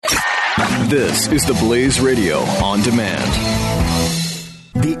This is the Blaze Radio on demand.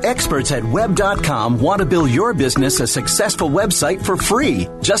 The experts at Web.com want to build your business a successful website for free,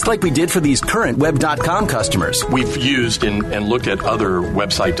 just like we did for these current Web.com customers. We've used and looked at other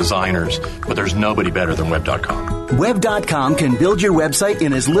website designers, but there's nobody better than Web.com. Web.com can build your website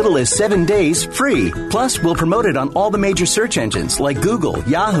in as little as 7 days free. Plus, we'll promote it on all the major search engines like Google,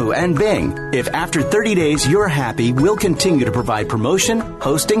 Yahoo, and Bing. If after 30 days you're happy, we'll continue to provide promotion,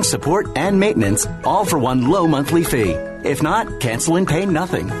 hosting, support, and maintenance, all for one low monthly fee. If not, cancel and pay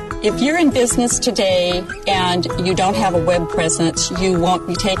nothing. If you're in business today and you don't have a web presence, you won't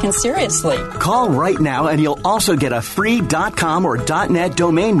be taken seriously. Call right now and you'll also get a free .com or .net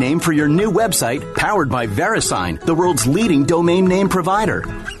domain name for your new website powered by VeriSign, the world's leading domain name provider.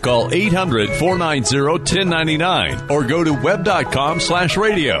 Call 800-490-1099 or go to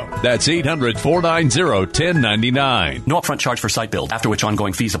web.com/radio. That's 800-490-1099. No upfront charge for site build, after which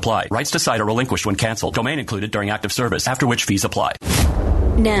ongoing fees apply. Rights to site are relinquished when canceled. Domain included during active service, after which fees apply.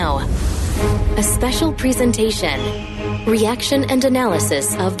 Now, a special presentation, reaction and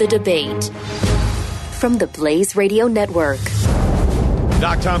analysis of the debate from the Blaze Radio Network.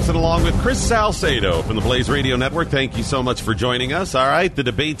 Doc Thompson along with Chris Salcedo from the Blaze Radio Network. Thank you so much for joining us. All right, the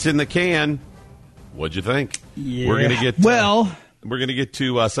debate's in the can. What'd you think? Yeah. We're going to get we're going to get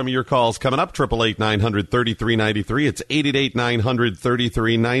to some of your calls coming up. 888-900-3393. It's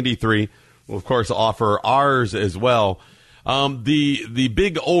 888-900-3393. We'll, of course, offer ours as well. The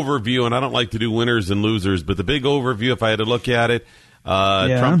big overview, and I don't like to do winners and losers, but the big overview, if I had to look at it,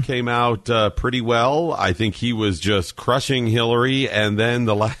 Trump came out pretty well. I think he was just crushing Hillary, and then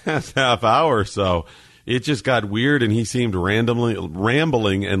the last half hour or so, it just got weird, and he seemed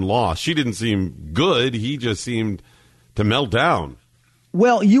rambling and lost. She didn't seem good. He just seemed to melt down.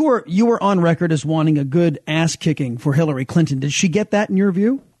 Well, you were on record as wanting a good ass-kicking for Hillary Clinton. Did she get that in your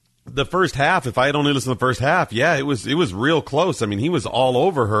view? The first half, if I had only listened to the first half, yeah, it was real close. I mean, he was all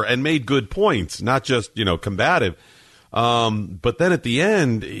over her and made good points, not just, combative. But then at the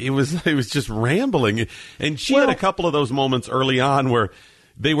end, it was just rambling. And she had a couple of those moments early on where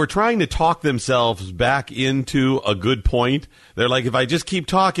they were trying to talk themselves back into a good point. They're like, if I just keep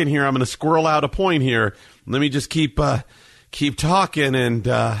talking here, I'm going to squirrel out a point here. Let me just keep talking, and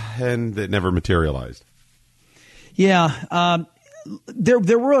it never materialized. Yeah.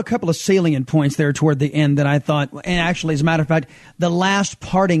 There were a couple of salient points there toward the end that I thought, and actually, as a matter of fact, the last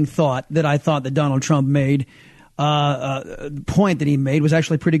parting thought that I thought that Donald Trump made, point that he made was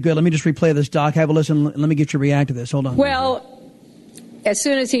actually pretty good. Let me just replay this, Doc. Have a listen. Let me get you to react to this. Hold on. Well, as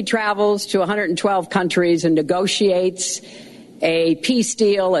soon as he travels to 112 countries and negotiates a peace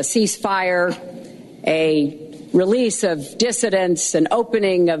deal, a ceasefire, a release of dissidents, an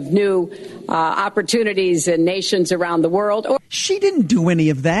opening of new opportunities in nations around the world. She didn't do any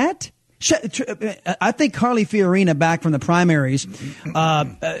of that. I think Carly Fiorina, back from the primaries,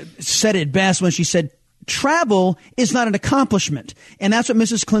 said it best when she said, travel is not an accomplishment. And that's what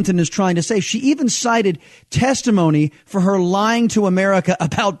Mrs. Clinton is trying to say. She even cited testimony for her lying to America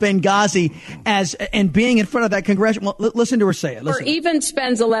about Benghazi and being in front of that congressional. Well, listen to her say it. Listen. Or even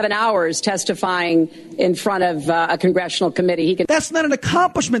spends 11 hours testifying in front of a congressional committee. That's not an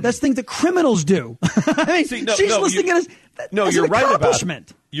accomplishment. That's things that criminals do. I mean, she's listing it as you're an right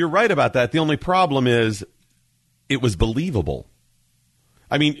accomplishment. You're right about that. The only problem is it was believable.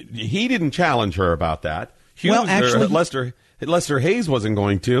 I mean, he didn't challenge her about that. Lester Hayes wasn't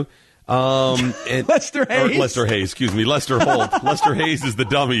going to. Lester Hayes, excuse me, Lester Holt. Lester Hayes is the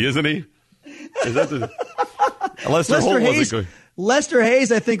dummy, isn't he? Is that the Lester Holt Hayes, wasn't going. Lester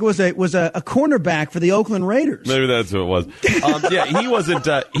Hayes, I think, was a cornerback for the Oakland Raiders. Maybe that's who it was. He wasn't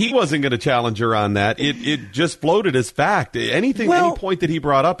going to challenge her on that. It just floated as fact. Any point that he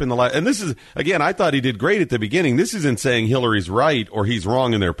brought up in the last, and this is, again, I thought he did great at the beginning. This isn't saying Hillary's right or he's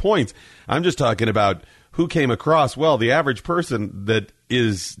wrong in their points. I'm just talking about who came across well. The average person that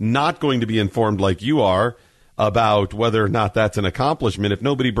is not going to be informed like you are about whether or not that's an accomplishment. If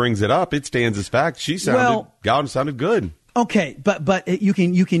nobody brings it up, it stands as fact. She sounded good. Okay, but you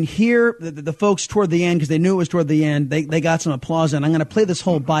can hear the folks toward the end, because they knew it was toward the end. They got some applause, and I'm going to play this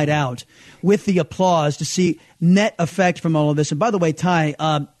whole bite out with the applause to see net effect from all of this. And by the way, Ty,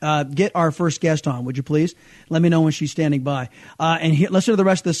 get our first guest on, would you please? Let me know when she's standing by. And listen to the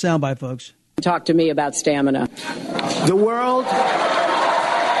rest of the soundbite, folks. Talk to me about stamina. The world.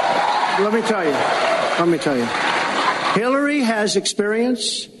 Let me tell you. Hillary has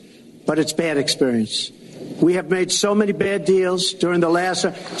experience, but it's bad experience. We have made so many bad deals during the last.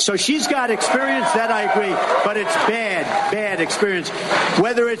 So she's got experience, that I agree, but it's bad experience.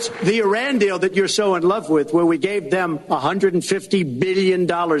 Whether it's the Iran deal that you're so in love with, where we gave them $150 billion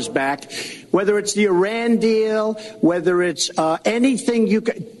back, whether it's the Iran deal, whether it's anything you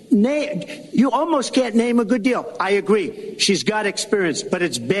can name, you almost can't name a good deal. I agree. She's got experience, but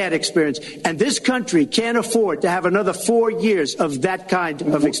it's bad experience. And this country can't afford to have another 4 years of that kind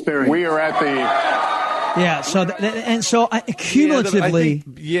of experience. We are at the... Yeah, so cumulatively,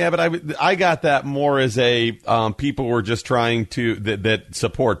 but I got that more as a people were just trying to that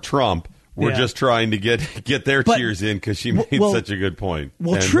support Trump were just trying to get their cheers in because she made such a good point.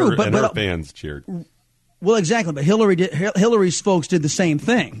 Well, and true, but her fans cheered. Well, exactly, but Hillary's folks did the same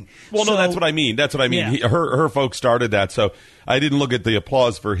thing. Well, no, that's what I mean. That's what I mean. Yeah. Her folks started that, so I didn't look at the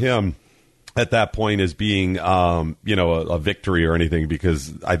applause for him at that point as being, a victory or anything,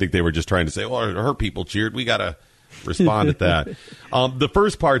 because I think they were just trying to say, well, her people cheered. We got to respond at that. The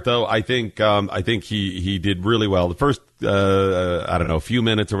first part, though, I think he did really well. The first, a few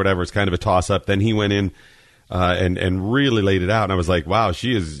minutes or whatever, it's kind of a toss up. Then he went in and really laid it out, and I was like, wow,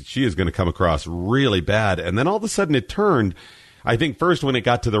 she is going to come across really bad. And then all of a sudden it turned. I think first when it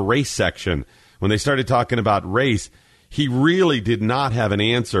got to the race section, when they started talking about race, he really did not have an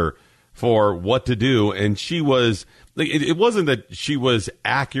answer for what to do, and she was. It wasn't that she was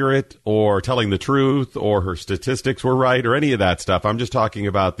accurate or telling the truth or her statistics were right or any of that stuff. I'm just talking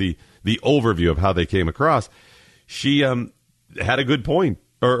about the overview of how they came across. She had a good point,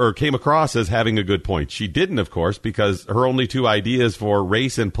 or came across as having a good point. She didn't, of course, because her only two ideas for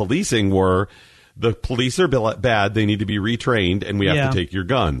race and policing were the police are bad, they need to be retrained, and we have to take your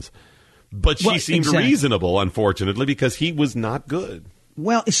guns. But she seemed reasonable, unfortunately, because he was not good.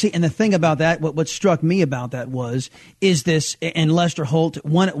 Well, see, and the thing about that, what struck me about that is this, and Lester Holt,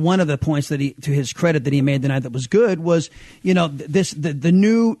 one of the points that he, to his credit, that he made tonight that was good was, the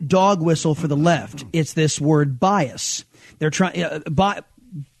new dog whistle for the left. It's this word bias. They're trying,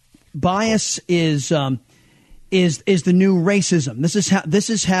 bias is the new racism. This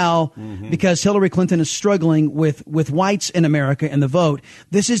is how because Hillary Clinton is struggling with whites in America and the vote.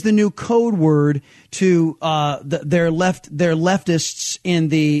 This is the new code word to their leftists in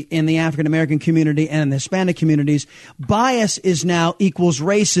the African American community and in the Hispanic communities. Bias is now equals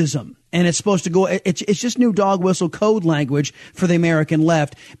racism. And it's supposed to go. It's just new dog whistle code language for the American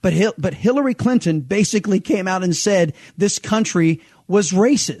left. But Hillary Clinton basically came out and said this country was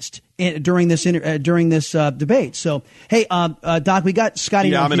racist during this debate. So, hey, Doc, we got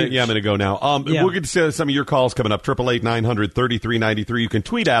Scotty. I'm gonna go now. We'll get to some of your calls coming up. 888-900-3393. You can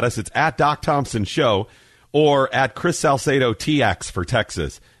tweet at us. It's at Doc Thompson Show or at Chris Salcedo TX for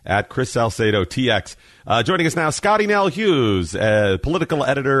Texas. At Chris Salcedo TX. Joining us now, Scotty Nell Hughes, political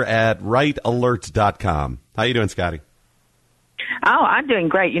editor at rightalerts.com. How you doing, Scotty? Oh, I'm doing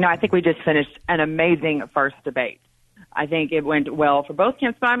great. I think we just finished an amazing first debate. I think it went well for both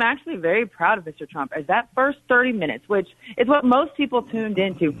camps, but I'm actually very proud of Mr. Trump as that first 30 minutes, which is what most people tuned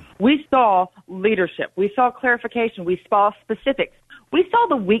into. We saw leadership. We saw clarification. We saw specifics. We saw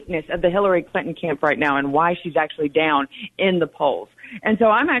the weakness of the Hillary Clinton camp right now and why she's actually down in the polls. And so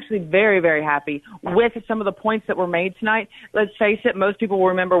I'm actually very, very happy with some of the points that were made tonight. Let's face it, most people will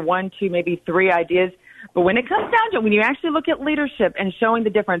remember 1, 2, maybe 3 ideas. But when it comes down to it, when you actually look at leadership and showing the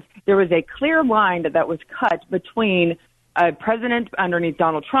difference, there was a clear line that was cut between a president underneath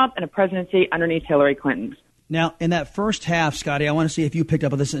Donald Trump and a presidency underneath Hillary Clinton. Now, in that first half, Scotty, I want to see if you picked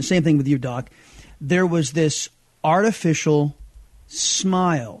up on this. And same thing with you, Doc. There was this artificial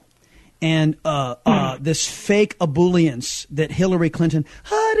smile and this fake ebullience that Hillary Clinton,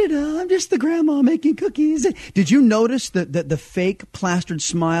 I'm just the grandma making cookies. Did you notice the fake plastered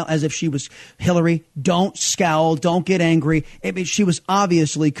smile as if she was, Hillary, don't scowl, don't get angry. I mean, she was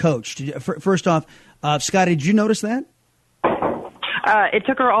obviously coached. First off, Scotty, did you notice that? It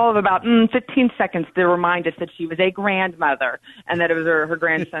took her all of about 15 seconds to remind us that she was a grandmother and that it was her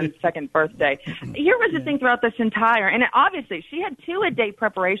grandson's second birthday. Here was the thing throughout this entire, and obviously she had 2-a-day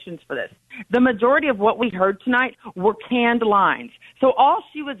preparations for this. The majority of what we heard tonight were canned lines. So all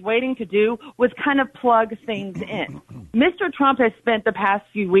she was waiting to do was kind of plug things in. Mr. Trump has spent the past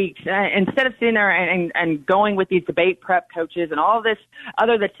few weeks, instead of sitting there and going with these debate prep coaches and all this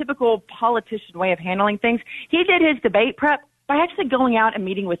the typical politician way of handling things, he did his debate prep by actually going out and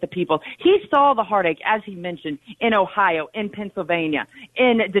meeting with the people. He saw the heartache, as he mentioned, in Ohio, in Pennsylvania,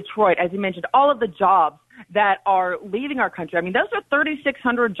 in Detroit, as he mentioned, all of the jobs that are leaving our country. I mean, those are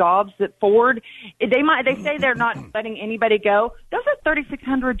 3,600 jobs that Ford, they say they're not letting anybody go. Those are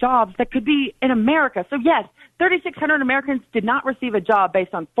 3,600 jobs that could be in America. So yes, 3,600 Americans did not receive a job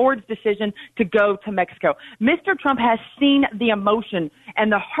based on Ford's decision to go to Mexico. Mr. Trump has seen the emotion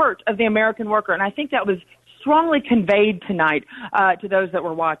and the hurt of the American worker, and I think that was strongly conveyed tonight to those that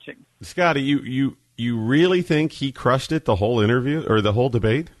were watching. Scotty, you really think he crushed it the whole interview or the whole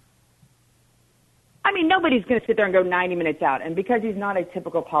debate? I mean, nobody's going to sit there and go 90 minutes out, and because he's not a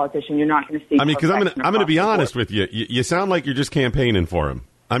typical politician, you're not going to see. I mean, because I'm going to be honest with you. You sound like you're just campaigning for him.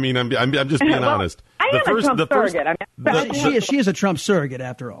 I mean, I'm just being honest. I am a Trump surrogate. She is a Trump surrogate,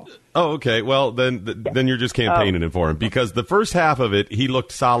 after all. Oh, okay. Well, then you're just campaigning for him, because the first half of it, he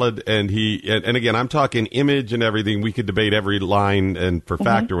looked solid, and and again, I'm talking image and everything. We could debate every line and for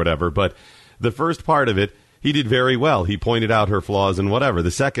fact or whatever, but the first part of it, he did very well. He pointed out her flaws and whatever. The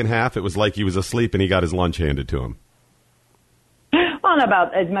second half, it was like he was asleep and he got his lunch handed to him. I don't know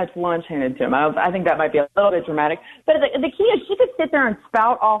about as much lunch handed to him. I think that might be a little bit dramatic. But the key is she could sit there and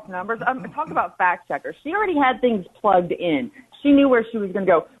spout off numbers. Talk about fact checkers. She already had things plugged in. She knew where she was going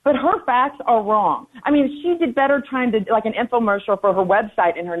to go. But her facts are wrong. I mean, she did better trying to, like an infomercial for her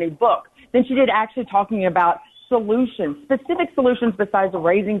website in her new book, than she did actually talking about solutions, specific solutions besides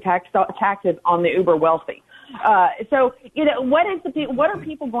raising taxes on the uber wealthy. So, what are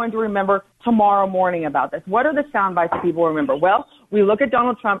people going to remember tomorrow morning about this? What are the sound bites that people remember? Well, we look at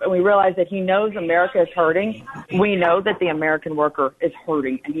Donald Trump and we realize that he knows America is hurting. We know that the American worker is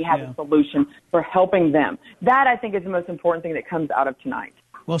hurting, and he has a solution for helping them. That, I think, is the most important thing that comes out of tonight.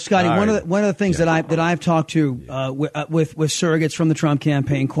 Well, Scotty, one of the things that I've talked to with surrogates from the Trump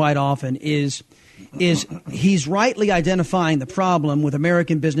campaign quite often is he's rightly identifying the problem with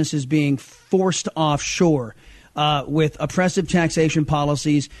American businesses being forced offshore with oppressive taxation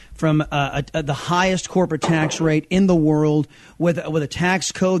policies from the highest corporate tax rate in the world, with a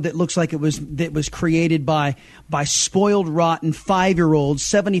tax code that looks like it was created by spoiled, rotten 5-year-olds,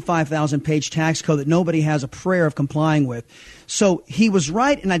 75,000-page tax code that nobody has a prayer of complying with. So he was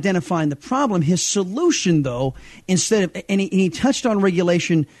right in identifying the problem. His solution, though, and he touched on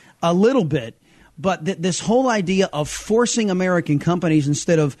regulation a little bit. But this whole idea of forcing American companies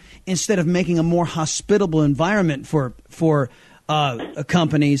instead of making a more hospitable environment for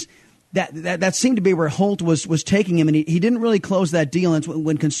companies, that seemed to be where Holt was taking him, and he didn't really close that deal. And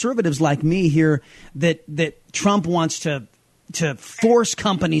when conservatives like me hear that Trump wants to force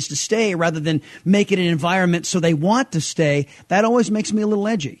companies to stay rather than make it an environment so they want to stay, that always makes me a little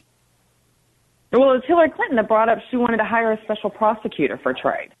edgy. Well, it's Hillary Clinton that brought up she wanted to hire a special prosecutor for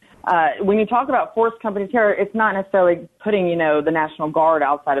trade. When you talk about forced companies here, it's not necessarily putting, the National Guard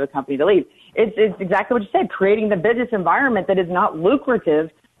outside of the company to leave. It's exactly what you said, creating the business environment that is not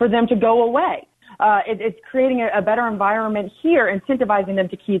lucrative for them to go away. It's creating a better environment here, incentivizing them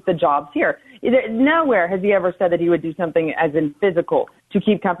to keep the jobs here. Nowhere has he ever said that he would do something as in physical to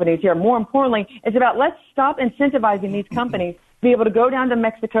keep companies here. More importantly, it's about let's stop incentivizing these companies to be able to go down to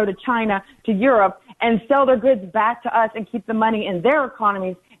Mexico, to China, to Europe, and sell their goods back to us and keep the money in their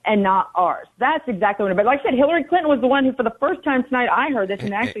economies and not ours. That's exactly what it is. But like I said, Hillary Clinton was the one who, for the first time tonight, I heard this and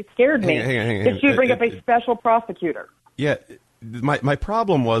it actually scared me that she would bring up a special prosecutor. Yeah. My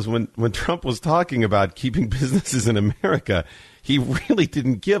problem was when Trump was talking about keeping businesses in America, he really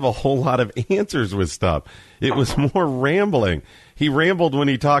didn't give a whole lot of answers with stuff. It was more rambling. He rambled when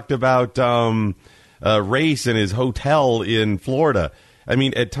he talked about race in his hotel in Florida. I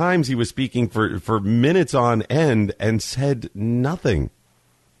mean, at times he was speaking for minutes on end and said nothing.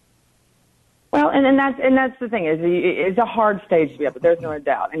 Well, and that's the thing is it's a hard stage to be up, but there's no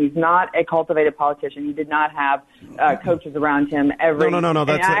doubt. And he's not a cultivated politician. He did not have coaches around him. No.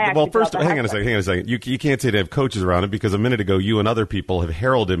 That's well. First, hang on a second. You can't say to have coaches around him because a minute ago you and other people have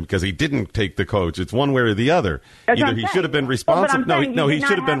heralded him because he didn't take the coach. It's one way or the other. Either he should have been responsible. He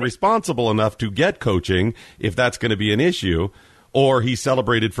should have been responsible enough to get coaching if that's going to be an issue, or he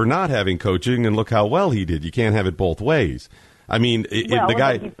celebrated for not having coaching and look how well he did. You can't have it both ways. I mean, the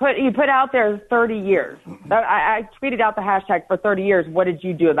guy he put out there 30 years. I tweeted out the hashtag for 30 years. What did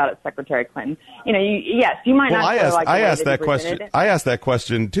you do about it, Secretary Clinton? You might not. I asked that question. I asked that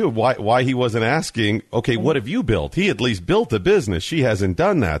question too. Why he wasn't asking? Okay, what have you built? He at least built a business. She hasn't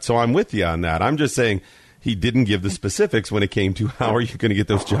done that. So I'm with you on that. I'm just saying he didn't give the specifics when it came to how are you going to get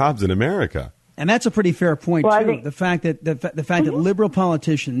those jobs in America. And that's a pretty fair point too. The fact that that liberal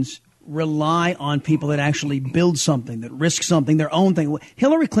politicians rely on people that actually build something, that risk something, their own thing.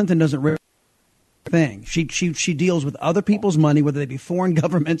 Hillary Clinton doesn't risk thing. She deals with other people's money, whether they be foreign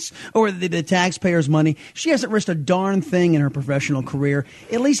governments or whether they be the taxpayers' money. She hasn't risked a darn thing in her professional career.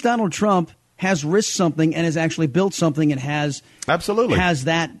 At least Donald Trump has risked something and has actually built something and has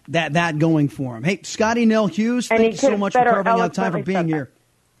that going for him. Hey, Scotty Nell Hughes, thank you so much for carving out time for being here.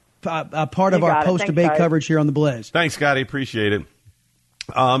 Part of our post-debate coverage here on The Blaze. Thanks, Scotty. Appreciate it.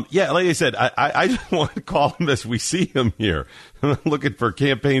 Like I said, I just want to call him as we see him here. Looking for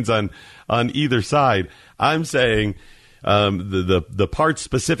campaigns on either side. I'm saying the parts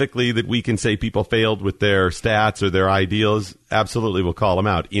specifically that we can say people failed with their stats or their ideals, absolutely we'll call them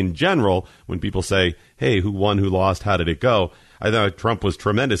out. In general, when people say, hey, who won, who lost, how did it go? I thought Trump was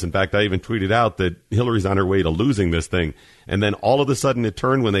tremendous. In fact, I even tweeted out that Hillary's on her way to losing this thing. And then all of a sudden it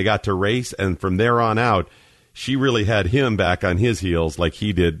turned when they got to race. And from there on out, she really had him back on his heels like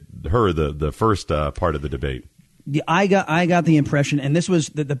he did her the first part of the debate. I got the impression, and this was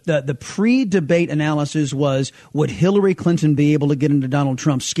the pre-debate analysis was, would Hillary Clinton be able to get into Donald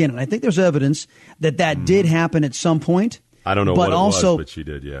Trump's skin? And I think there's evidence that did happen at some point. I don't know what it was, but she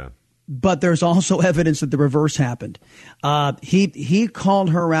did, yeah. But there's also evidence that the reverse happened. He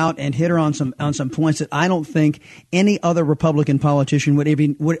called her out and hit her on some points that I don't think any other Republican politician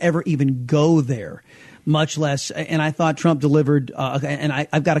would ever even go there, much less. And I thought Trump delivered. And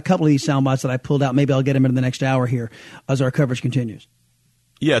I've got a couple of these sound bites that I pulled out. Maybe I'll get them in the next hour here as our coverage continues.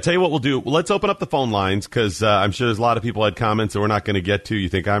 Yeah, tell you what we'll do. Let's open up the phone lines because I'm sure there's a lot of people had comments that we're not going to get to. You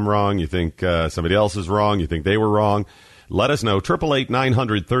think I'm wrong. You think somebody else is wrong. You think they were wrong. Let us know.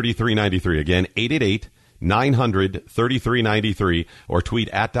 888-900-3393. Again, 888-900-3393. Or tweet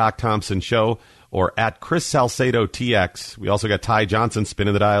at Doc Thompson Show or at Chris Salcedo TX. We also got Ty Johnson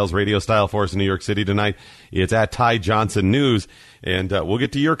spinning the dials, radio style for us in New York City tonight. It's at Ty Johnson News. And we'll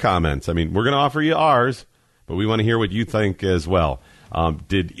get to your comments. I mean, we're going to offer you ours, but we want to hear what you think as well.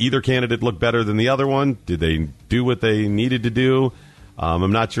 Did either candidate look better than the other one? Did they do what they needed to do?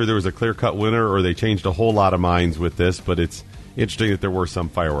 I'm not sure there was a clear-cut winner or they changed a whole lot of minds with this, but it's interesting that there were some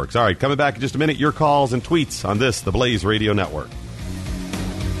fireworks. All right, coming back in just a minute, your calls and tweets on this, the Blaze Radio Network.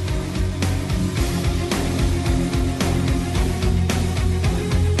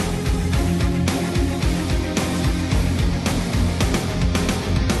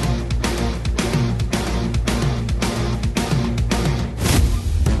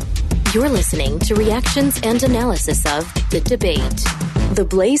 You're listening to reactions and analysis of The Debate. The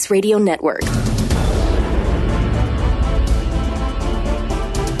Blaze Radio Network.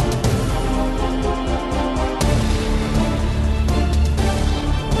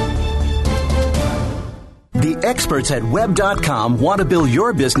 The experts at Web.com want to build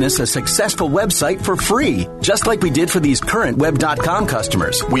your business a successful website for free, just like we did for these current Web.com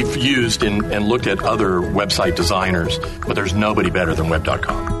customers. We've used and looked at other website designers, but there's nobody better than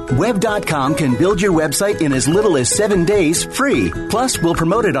Web.com. Web.com can build your website in as little as 7 days free. Plus, we'll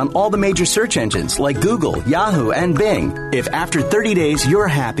promote it on all the major search engines like Google, Yahoo, and Bing. If after 30 days you're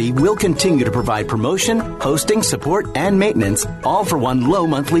happy, we'll continue to provide promotion, hosting, support, and maintenance, all for one low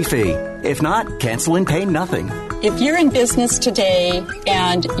monthly fee. If not, cancel and pay nothing. If you're in business today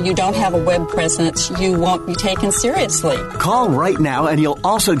and you don't have a web presence, you won't be taken seriously. Call right now and you'll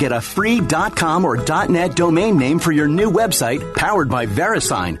also get a free .com or .net domain name for your new website powered by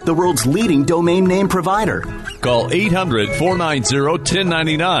VeriSign, the world's leading domain name provider. Call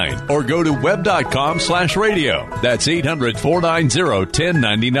 800-490-1099 or go to web.com/radio. That's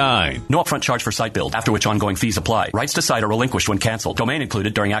 800-490-1099. No upfront charge for site build, after which ongoing fees apply. Rights to site are relinquished when canceled. Domain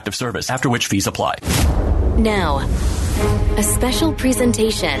included during active service, after which fees apply. Now, a special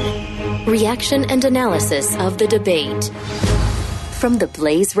presentation, reaction and analysis of the debate from the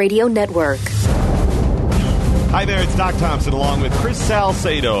Blaze Radio Network. Hi there, it's Doc Thompson along with Chris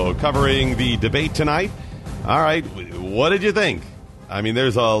Salcedo covering the debate tonight. All right, what did you think? I mean,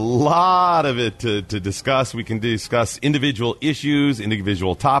 there's a lot of it to discuss. We can discuss individual issues,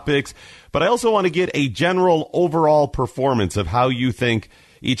 individual topics, but I also want to get a general overall performance of how you think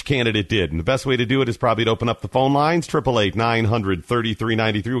each candidate did. And the best way to do it is probably to open up the phone lines,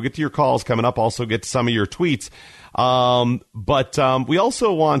 888-900-3393. We'll get to your calls coming up, also get to some of your tweets. But we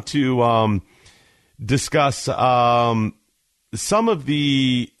also want to discuss some of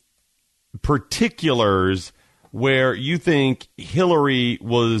the particulars where you think Hillary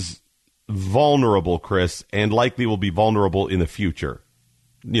was vulnerable, Chris, and likely will be vulnerable in the future.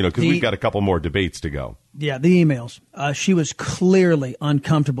 You know, because we've got a couple more debates to go. Yeah, the emails. She was clearly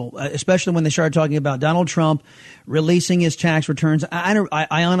uncomfortable, especially when they started talking about Donald Trump releasing his tax returns.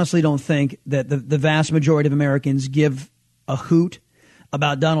 I honestly don't think that the vast majority of Americans give a hoot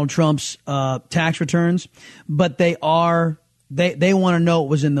about Donald Trump's tax returns, but they want to know what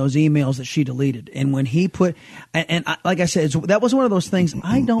was in those emails that she deleted. And when he put, like I said, that was one of those things.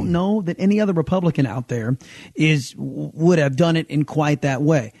 I don't know that any other Republican out there would have done it in quite that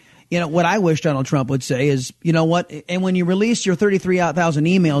way. what I wish Donald Trump would say is, you know what? And when you release your 33,000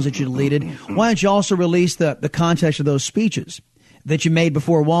 emails that you deleted, why don't you also release the context of those speeches that you made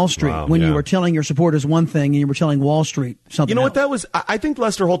before Wall Street when you were telling your supporters one thing and you were telling Wall Street something You know else. what that was? I think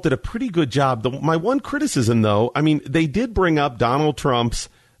Lester Holt did a pretty good job. My one criticism, though, I mean, they did bring up Donald Trump's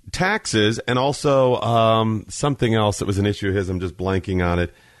taxes and also something else that was an issue of his. I'm just blanking on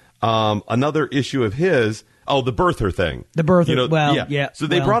it. Another issue of his, the birther thing. The birther, So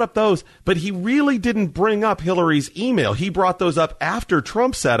they brought up those, but he really didn't bring up Hillary's email. He brought those up after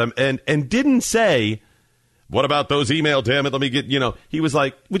Trump said them and didn't say, what about those email? Damn it, let me get, he was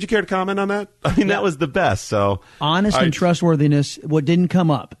like, would you care to comment on that? I mean, that was the best. So honest and trustworthiness, what didn't come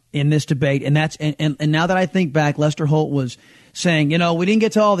up in this debate. And that's, and now that I think back, Lester Holt was saying, we didn't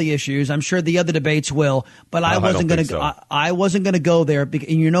get to all the issues. I'm sure the other debates will, but I wasn't going to, I wasn't going to go there. And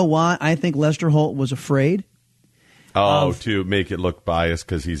you know why? I think Lester Holt was afraid. To make it look biased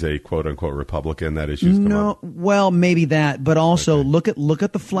because he's a quote unquote Republican. That issue's come up. Well, maybe that, but also look at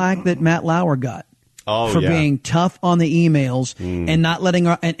the flack that Matt Lauer got. Being tough on the emails and not letting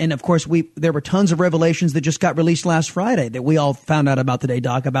and of course there were tons of revelations that just got released last Friday that we all found out about today,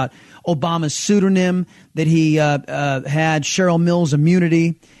 Doc, about Obama's pseudonym, that he had Cheryl Mills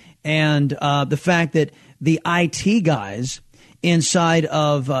immunity, and the fact that the IT guys inside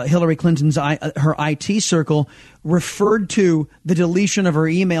of Hillary Clinton's her IT circle referred to the deletion of her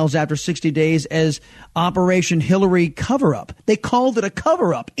emails after 60 days as Operation Hillary Cover-Up. They called it a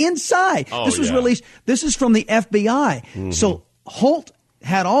cover-up inside. This was released. This is from the FBI. Mm-hmm. So Holt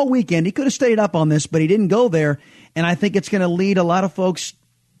had all weekend. He could have stayed up on this, but he didn't go there. And I think it's going to lead a lot of folks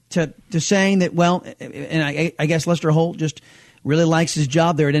to saying that, and I guess Lester Holt just really likes his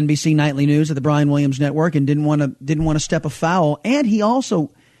job there at NBC Nightly News at the Brian Williams Network and didn't want to step afoul. And he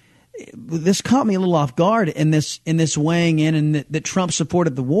also, this caught me a little off guard in this weighing in, and that Trump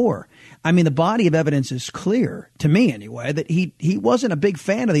supported the war. I mean, the body of evidence is clear to me anyway that he wasn't a big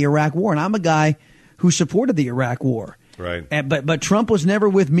fan of the Iraq War, and I'm a guy who supported the Iraq War. Right. But Trump was never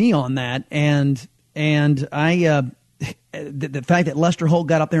with me on that, and I the fact that Lester Holt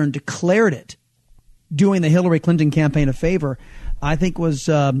got up there and declared it, doing the Hillary Clinton campaign a favor, I think was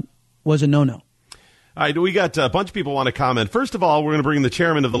a no-no. All right, we got a bunch of people want to comment. First of all, we're going to bring the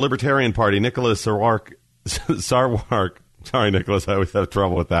chairman of the Libertarian Party, Nicholas Sarwark. Sorry, Nicholas, I always have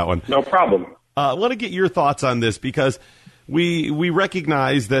trouble with that one. No problem. I want to get your thoughts on this because we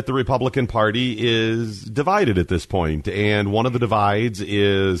recognize that the Republican Party is divided at this point, and one of the divides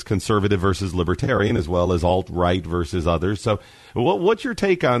is conservative versus libertarian, as well as alt-right versus others. So what's your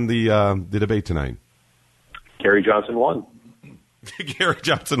take on the debate tonight? Gary Johnson won. Gary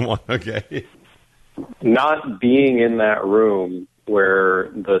Johnson won, okay. Not being in that room where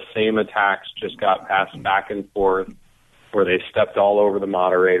the same attacks just got passed back and forth, where they stepped all over the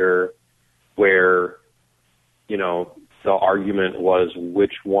moderator, where, the argument was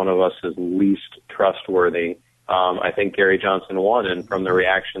which one of us is least trustworthy. I think Gary Johnson won, and from the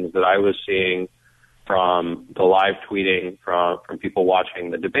reactions that I was seeing from the live tweeting from people watching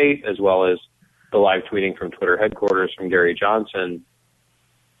the debate, as well as the live tweeting from Twitter headquarters from Gary Johnson,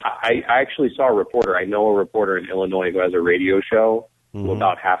 I actually saw a reporter. I know a reporter in Illinois who has a radio show who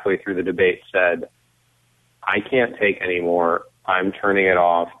about halfway through the debate said, I can't take any more. I'm turning it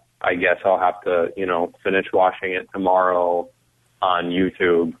off. I guess I'll have to, finish watching it tomorrow on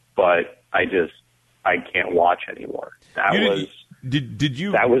YouTube, but I can't watch anymore. That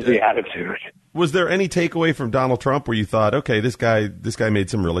was the attitude. Was there any takeaway from Donald Trump where you thought, okay, this guy made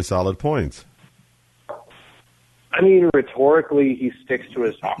some really solid points? I mean, rhetorically, he sticks to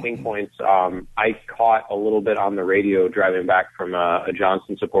his talking points. I caught a little bit on the radio driving back from a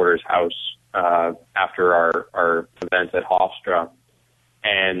Johnson supporter's house after our event at Hofstra,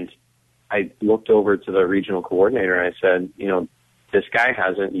 and I looked over to the regional coordinator and I said, this guy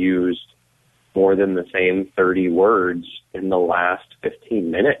hasn't used more than the same 30 words in the last 15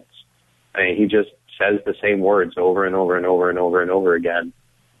 minutes. I mean, he just says the same words over and over and over and over and over again.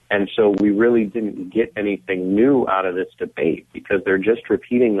 And so we really didn't get anything new out of this debate because they're just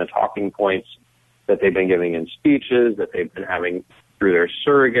repeating the talking points that they've been giving in speeches, that they've been having through their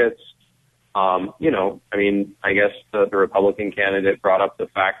surrogates. I guess the Republican candidate brought up the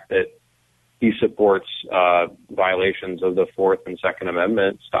fact that he supports violations of the Fourth and Second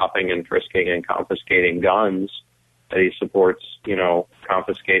Amendment, stopping and frisking and confiscating guns. That he supports,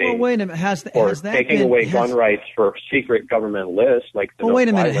 confiscating taking away gun rights for secret government lists. Wait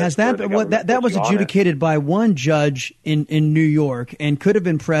a minute. Has that that was adjudicated by one judge in New York and could have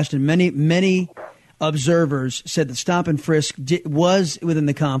been pressed, and many observers said that stop and frisk was within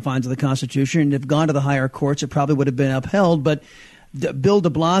the confines of the Constitution, and if gone to the higher courts, it probably would have been upheld. But Bill de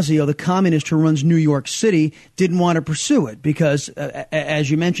Blasio, the communist who runs New York City, didn't want to pursue it because,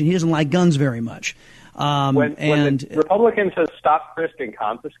 as you mentioned, he doesn't like guns very much. When the Republican says stop, frisk, and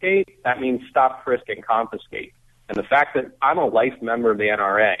confiscate, that means stop, frisk, and confiscate. And the fact that I'm a life member of the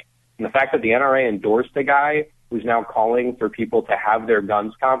NRA, and the fact that the NRA endorsed a guy who's now calling for people to have their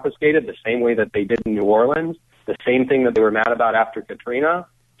guns confiscated the same way that they did in New Orleans, the same thing that they were mad about after Katrina,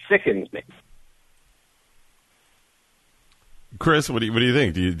 sickens me. Chris, what do you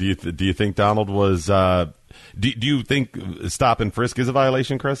think? Do you think Donald was? Do you think stop and frisk is a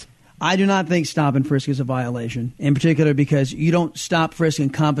violation, Chris? I do not think stop and frisk is a violation, in particular because you don't stop, frisk,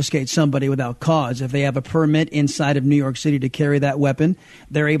 and confiscate somebody without cause. If they have a permit inside of New York City to carry that weapon,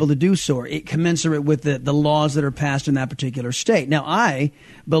 they're able to do so. It commensurate with the laws that are passed in that particular state. Now, I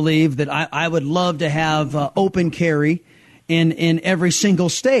believe that I would love to have open carry in every single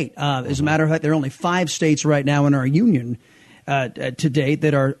state. As a matter of fact, there are only 5 states right now in our union to date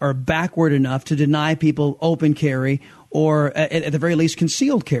that are backward enough to deny people open carry or, at the very least,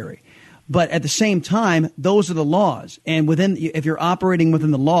 concealed carry. But at the same time, those are the laws. And if you're operating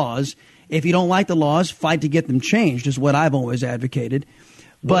within the laws, if you don't like the laws, fight to get them changed is what I've always advocated.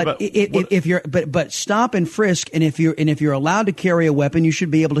 But but stop and frisk, and if you're allowed to carry a weapon, you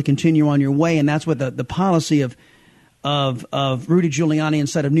should be able to continue on your way. And that's what the policy of Rudy Giuliani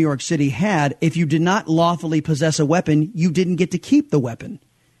inside of New York City had. If you did not lawfully possess a weapon, you didn't get to keep the weapon.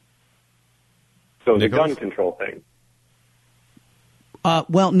 So the gun control thing.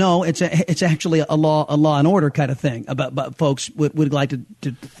 Well, no, it's actually a law and order kind of thing. But folks would like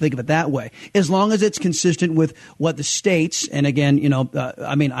to think of it that way. As long as it's consistent with what the states, and again,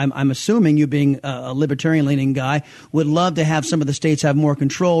 I'm assuming you being a libertarian leaning guy would love to have some of the states have more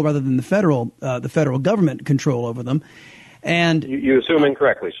control rather than the federal government control over them. And you assume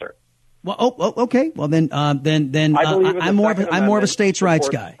incorrectly, sir. Well, okay. Well, then I'm more of a states' rights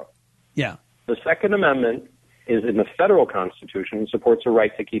guy. Yeah. The Second Amendment is in the federal Constitution and supports a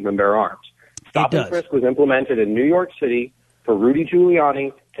right to keep and bear arms. Stop and frisk was implemented in New York City for Rudy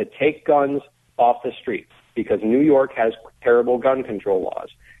Giuliani to take guns off the streets because New York has terrible gun control laws.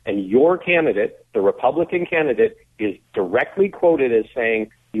 And your candidate, the Republican candidate, is directly quoted as saying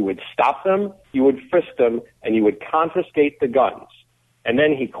you would stop them, you would frisk them, and you would confiscate the guns. And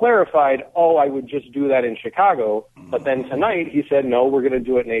then he clarified, I would just do that in Chicago. But then tonight he said, no, we're going to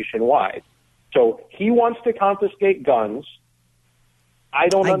do it nationwide. So he wants to confiscate guns. I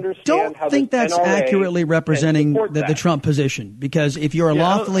don't understand how think that's NRA accurately representing the Trump position, because if you're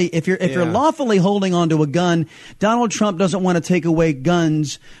lawfully holding onto a gun, Donald Trump doesn't want to take away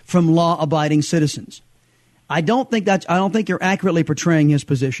guns from law-abiding citizens. I don't think you're accurately portraying his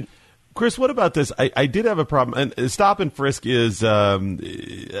position. Chris, what about this? I did have a problem, and stop and frisk is some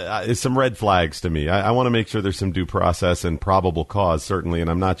red flags to me. I want to make sure there's some due process and probable cause, certainly, and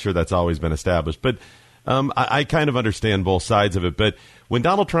I'm not sure that's always been established. But I kind of understand both sides of it. But when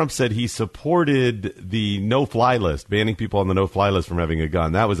Donald Trump said he supported the no-fly list, banning people on the no-fly list from having a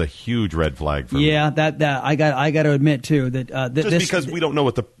gun, that was a huge red flag for me. Yeah, that I got to admit too that because we don't know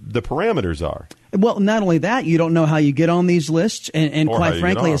what the parameters are. Well, not only that, you don't know how you get on these lists, and quite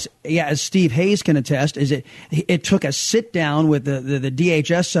frankly, as Steve Hayes can attest, it took a sit down with the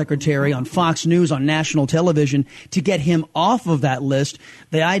DHS secretary on Fox News on national television to get him off of that list.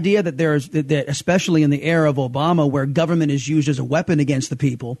 The idea that that especially in the era of Obama, where government is used as a weapon against the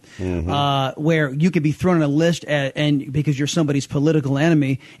people, where you could be thrown on a list and because you're somebody's political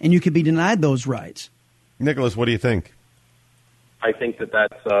enemy, and you could be denied those rights. Nicholas, what do you think? I think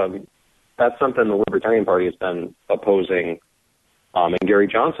that's something the Libertarian Party has been opposing, and Gary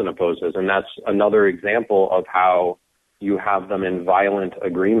Johnson opposes, and that's another example of how you have them in violent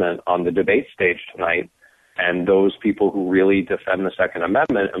agreement on the debate stage tonight, and those people who really defend the Second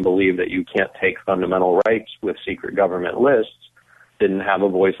Amendment and believe that you can't take fundamental rights with secret government lists didn't have a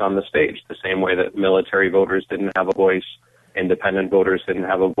voice on the stage, the same way that military voters didn't have a voice, independent voters didn't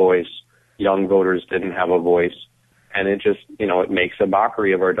have a voice, young voters didn't have a voice. And it just, it makes a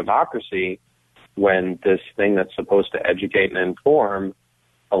mockery of our democracy when this thing that's supposed to educate and inform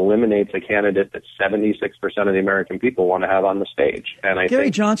eliminates a candidate that 76% of the American people want to have on the stage. And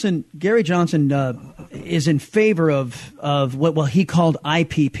Gary Johnson is in favor of what he called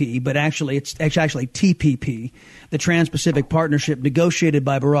IPP, but actually it's actually TPP, the Trans-Pacific Partnership negotiated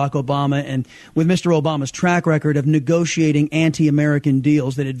by Barack Obama, and with Mr. Obama's track record of negotiating anti-American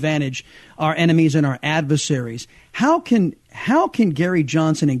deals that advantage our enemies and our adversaries. How can Gary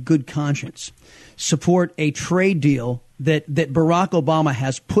Johnson in good conscience support a trade deal that Barack Obama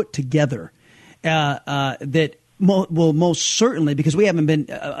has put together that will most certainly, because we haven't been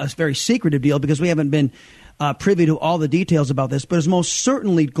a very secretive deal, because we haven't been privy to all the details about this, but is most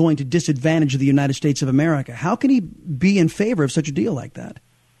certainly going to disadvantage the United States of America. How can he be in favor of such a deal like that?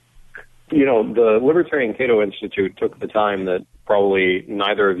 You know, the Libertarian Cato Institute took the time that probably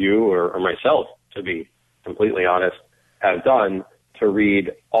neither of you or myself, to be completely honest, have done to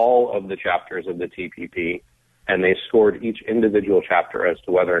read all of the chapters of the TPP, and they scored each individual chapter as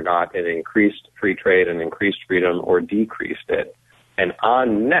to whether or not it increased free trade and increased freedom or decreased it. And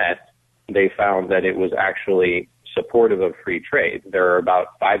on net, they found that it was actually supportive of free trade. There are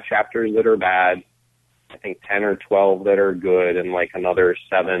about 5 chapters that are bad, I think 10 or 12 that are good, and like another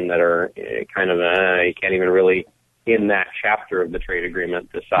 7 that are kind of, you can't even really, in that chapter of the trade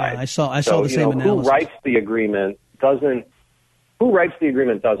agreement, decide. Yeah, I saw the same analysis. Who writes the agreement doesn't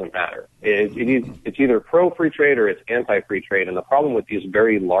matter. It's either pro-free trade or it's anti-free trade. And the problem with these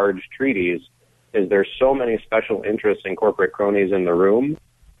very large treaties is there's so many special interests and corporate cronies in the room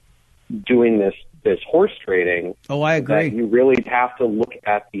doing this horse trading. Oh, I agree. That you really have to look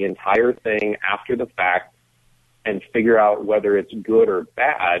at the entire thing after the fact and figure out whether it's good or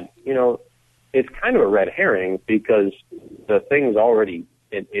bad. You know, it's kind of a red herring because the thing's already,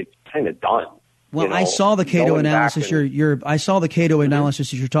 it's kind of done. Well, I saw the Cato analysis. I saw the Cato analysis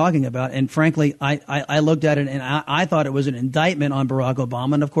that you're talking about, and frankly, I looked at it and I thought it was an indictment on Barack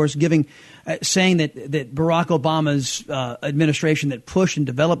Obama, and of course, saying that Barack Obama's administration that pushed and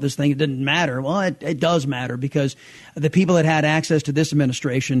developed this thing, it didn't matter. Well, it does matter because the people that had access to this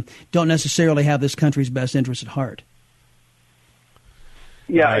administration don't necessarily have this country's best interests at heart.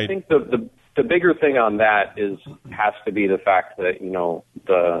 Yeah, I think the bigger thing on that has to be the fact that, you know,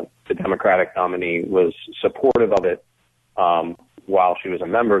 the Democratic nominee was supportive of it while she was a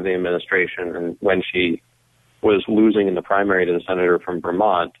member of the administration, and when she was losing in the primary to the senator from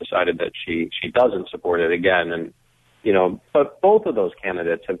Vermont, decided that she doesn't support it again. And, you know, but both of those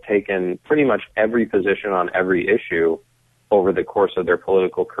candidates have taken pretty much every position on every issue over the course of their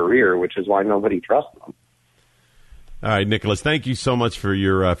political career, which is why nobody trusts them. All right, Nicholas, thank you so much for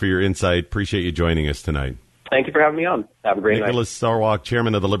your insight. Appreciate you joining us tonight. Thank you for having me on. Have a great night. Nicholas Sarwark,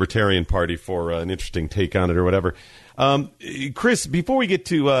 chairman of the Libertarian Party, for an interesting take on it or whatever. Chris, before we get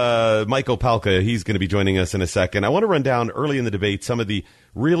to Mike Opelka, he's going to be joining us in a second. I want to run down early in the debate some of the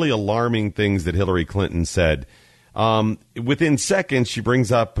really alarming things that Hillary Clinton said. Within seconds, she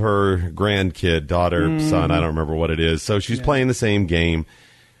brings up her grandkid, daughter, son, I don't remember what it is. So she's playing the same game.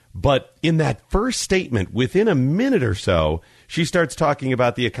 But in that first statement, within a minute or so, she starts talking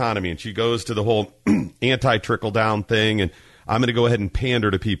about the economy, and she goes to the whole anti-trickle-down thing, and I'm going to go ahead and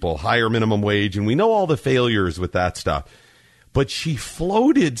pander to people, higher minimum wage, and we know all the failures with that stuff. But she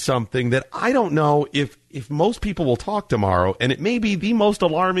floated something that I don't know if most people will talk tomorrow, and it may be the most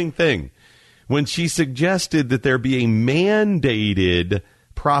alarming thing, when she suggested that there be a mandated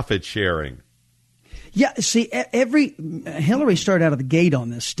profit sharing. Yeah, see, Hillary started out of the gate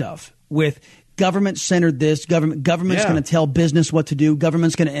on this stuff with government-centered this, government's going to tell business what to do,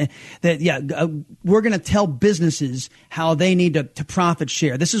 government's going to, we're going to tell businesses how they need to profit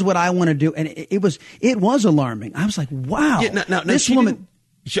share. This is what I want to do. And it was alarming. I was like, wow, this woman...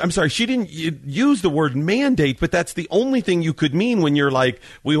 I'm sorry, she didn't use the word mandate, but that's the only thing you could mean when you're like,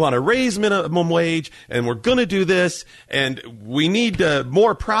 we want to raise minimum wage, and we're going to do this, and we need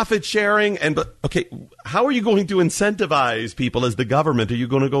more profit sharing. But okay, how are you going to incentivize people as the government? Are you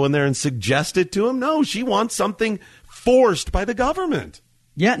going to go in there and suggest it to them? No, she wants something forced by the government.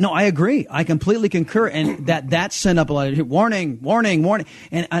 Yeah, no, I agree. I completely concur. And that sent up a lot of warning.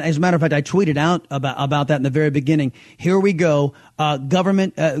 And as a matter of fact, I tweeted out about that in the very beginning. Here we go.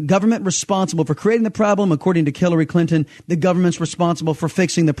 Government responsible for creating the problem. According to Hillary Clinton, the government's responsible for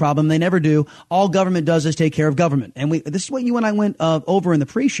fixing the problem. They never do. All government does is take care of government. And this is what you and I went over in the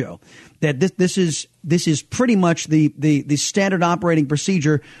pre-show, that this is pretty much the standard operating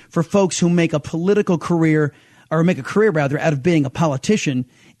procedure for folks who make a political career, or make a career rather, out of being a politician.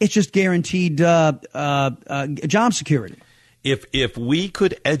 It's just guaranteed job security. If we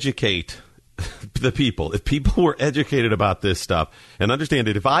could educate the people, if people were educated about this stuff and understand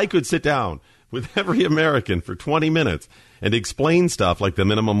it, if I could sit down with every American for 20 minutes and explain stuff like the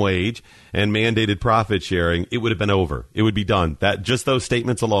minimum wage and mandated profit sharing, it would have been over. It would be done. That just those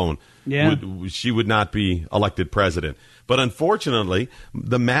statements alone, she would not be elected president. But unfortunately,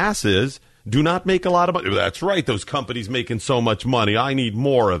 the masses do not make a lot of money. That's right. Those companies making so much money. I need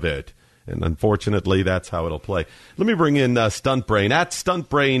more of it. And unfortunately, that's how it'll play. Let me bring in Stuntbrain. At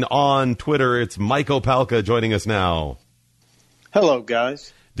Stuntbrain on Twitter, it's Mike Opelka joining us now. Hello,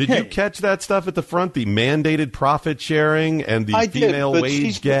 guys. Did you catch that stuff at the front, the mandated profit sharing and the female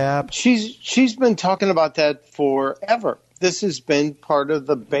wage gap? She's been talking about that forever. this has been part of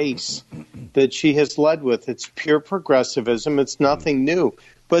the base that she has led with. It's pure progressivism. It's nothing new.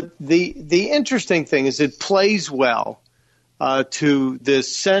 But the interesting thing is it plays well to the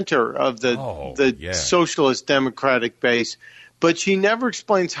center of the socialist democratic base. But she never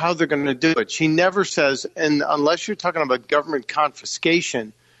explains how they're going to do it. She never says, and unless you're talking about government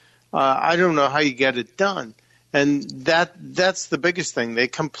confiscation, I don't know how you get it done. And that's the biggest thing. They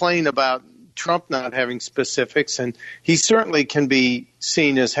complain about Trump not having specifics, and he certainly can be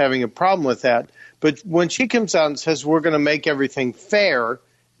seen as having a problem with that. But when she comes out and says we're going to make everything fair,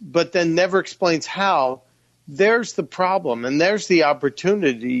 but then never explains how, there's the problem, and there's the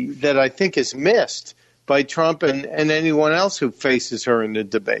opportunity that I think is missed by Trump and anyone else who faces her in the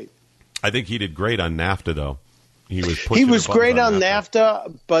debate. I think he did great on NAFTA, though. He was great on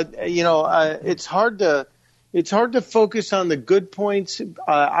NAFTA, but it's hard to focus on the good points.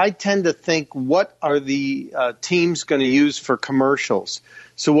 I tend to think, what are the teams going to use for commercials?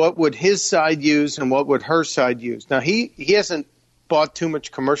 So what would his side use and what would her side use? Now, he hasn't bought too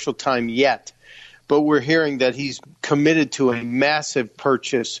much commercial time yet, but we're hearing that he's committed to a massive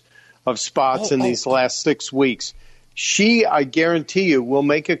purchase of spots in these last 6 weeks. She, I guarantee you, will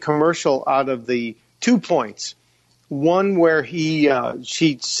make a commercial out of the 2 points. One where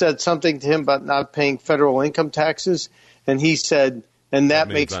she said something to him about not paying federal income taxes, and he said, and that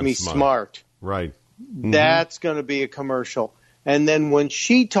makes me smart. Right. Mm-hmm. That's going to be a commercial. And then when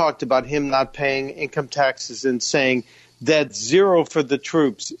she talked about him not paying income taxes and saying that's zero for the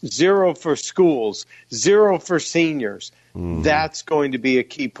troops, zero for schools, zero for seniors, that's going to be a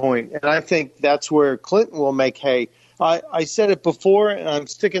key point. And I think that's where Clinton will make hay. I said it before, and I'm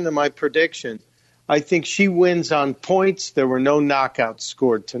sticking to my prediction. I think she wins on points. There were no knockouts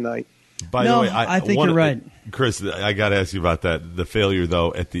scored tonight. By the way, I think you're right, Chris. I got to ask you about that. The failure,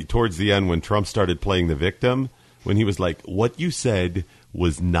 though, towards the end when Trump started playing the victim, when he was like, "What you said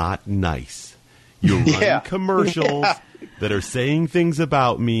was not nice. You're running commercials that are saying things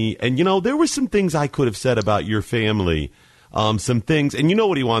about me, and there were some things I could have said about your family." Some things, and you know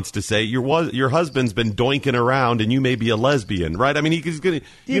what he wants to say. Your husband's been doinking around, and you may be a lesbian, right? I mean, he's gonna,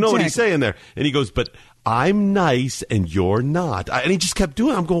 know what he's saying there. And he goes, "But I'm nice, and you're not." And he just kept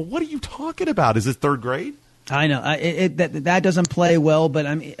doing it. I'm going, "What are you talking about? Is this third grade?" I know that doesn't play well, but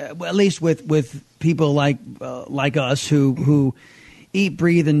I mean, at least with people like us who eat,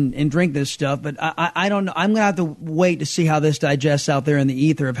 breathe, and drink this stuff. But I don't know. I'm going to have to wait to see how this digests out there in the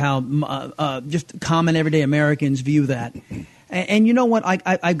ether of how just common everyday Americans view that. And you know what?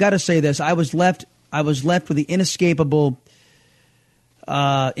 I've got to say this. I was left with the inescapable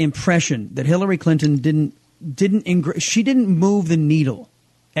impression that Hillary Clinton she didn't move the needle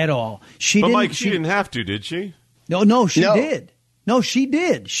at all. But Mike, she didn't have to, did she? No, she did. No, she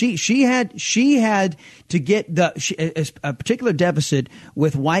did. She had to get a particular deficit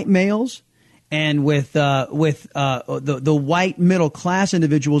with white males and with the white middle class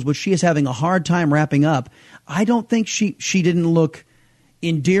individuals, which she is having a hard time wrapping up. I don't think she didn't look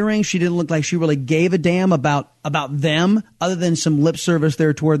endearing. She didn't look like she really gave a damn about them, other than some lip service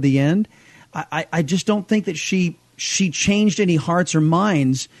there toward the end. I just don't think that she changed any hearts or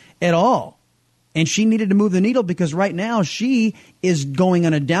minds at all. And she needed to move the needle because right now she is going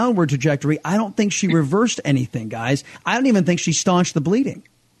on a downward trajectory. I don't think she reversed anything, guys. I don't even think she staunched the bleeding.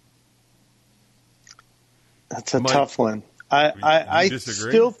 That's a tough one. I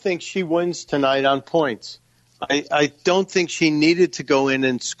still think she wins tonight on points. I don't think she needed to go in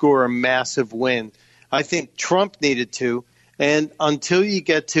and score a massive win. I think Trump needed to. And until you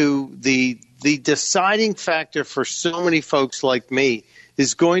get to the deciding factor for so many folks like me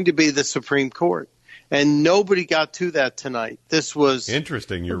is going to be the Supreme Court. And nobody got to that tonight. This was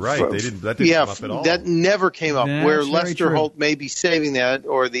interesting. You're right. That didn't come up at all. That never came up. Yeah, where Lester Holt may be saving that,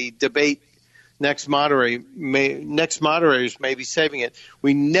 or the debate next moderators may be saving it.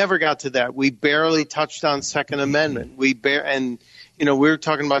 We never got to that. We barely touched on Second Amendment. We were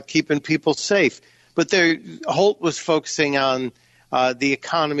talking about keeping people safe. But Holt was focusing on the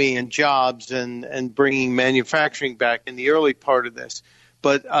economy and jobs and bringing manufacturing back in the early part of this.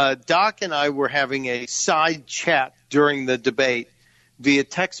 But Doc and I were having a side chat during the debate via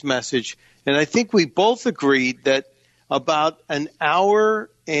text message, and I think we both agreed that about an hour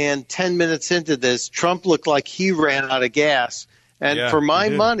and 10 minutes into this, Trump looked like he ran out of gas. And for my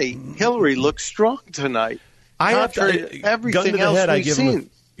money, Hillary looked strong tonight. Everything else we've seen.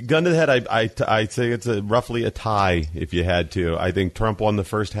 Gun to the head, I'd say it's roughly a tie if you had to. I think Trump won the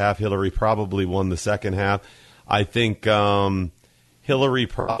first half. Hillary probably won the second half. I think Hillary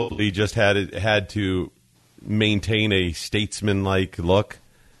probably just had to maintain a statesman-like look.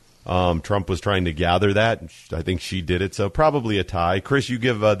 Trump was trying to gather that. I think she did it. So probably a tie. Chris, you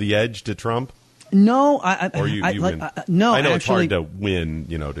give the edge to Trump? No, or you win. No, I know actually, it's hard to win.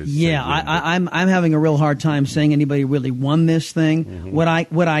 I'm having a real hard time saying anybody really won this thing. Mm-hmm.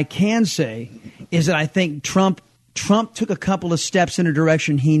 What I can say is that I think Trump took a couple of steps in a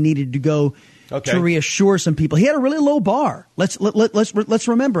direction he needed to go to reassure some people. He had a really low bar. Let's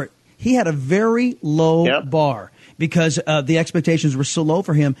remember it. He had a very low bar because the expectations were so low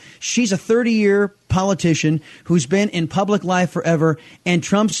for him. She's a 30-year politician who's been in public life forever, and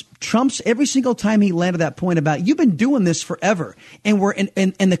Trump's every single time he landed that point about you've been doing this forever, and we're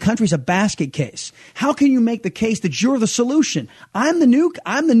and the country's a basket case. How can you make the case that you're the solution? I'm the new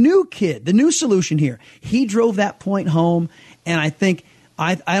kid, the new solution here. He drove that point home, and I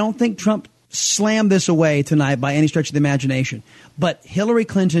don't think Trump slammed this away tonight by any stretch of the imagination. But Hillary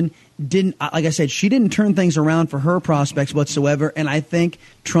Clinton didn't, like I said, she didn't turn things around for her prospects whatsoever. And I think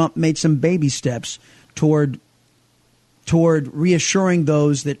Trump made some baby steps toward reassuring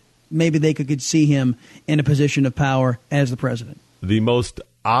those that maybe they could see him in a position of power as the president. The most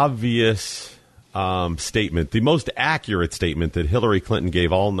obvious statement, the most accurate statement that Hillary Clinton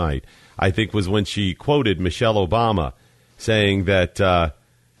gave all night, I think, was when she quoted Michelle Obama saying that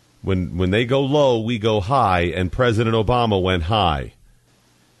when they go low, we go high, and President Obama went high.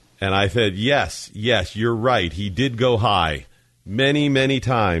 And I said, yes, you're right. He did go high many, many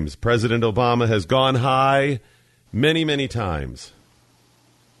times. President Obama has gone high many, many times.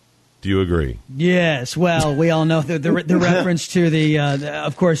 Do you agree? Yes. Well, we all know the reference to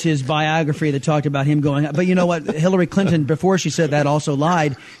of course, his biography that talked about him going high. But you know what? Hillary Clinton, before she said that, also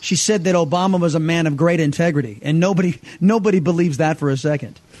lied. She said that Obama was a man of great integrity, and nobody believes that for a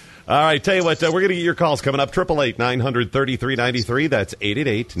second. All right, tell you what, we're going to get your calls coming up. 888-900-3393. That's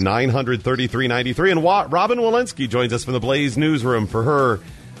 888-900-3393. And Robin Walensky joins us from the Blaze newsroom for her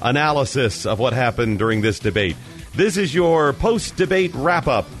analysis of what happened during this debate. This is your post-debate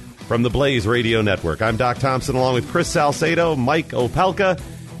wrap-up from the Blaze Radio Network. I'm Doc Thompson, along with Chris Salcedo, Mike Opelka,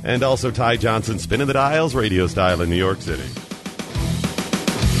 and also Ty Johnson, spinning the dials, radio style in New York City.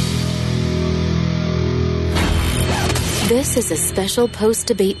 This is a special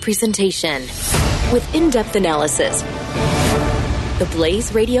post-debate presentation with in-depth analysis. The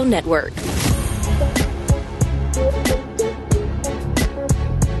Blaze Radio Network.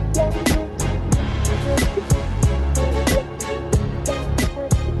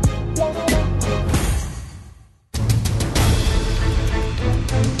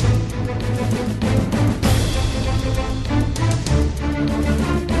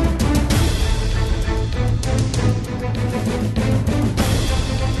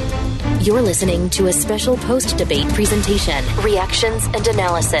 You're listening to a special post-debate presentation, reactions and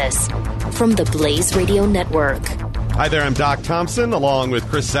analysis from the Blaze Radio Network. Hi there, I'm Doc Thompson, along with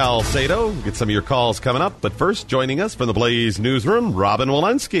Chris Salcedo. We'll get some of your calls coming up, but first, joining us from the Blaze newsroom, Robin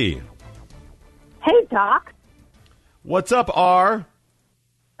Walensky. Hey, Doc. What's up, R?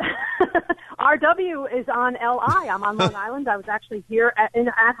 RW is on LI. I'm on Long Island. I was actually here at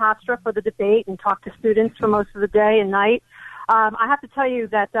Hofstra for the debate and talked to students for most of the day and night. I have to tell you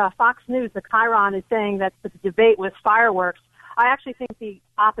that Fox News, the Chiron, is saying that the debate was fireworks. I actually think the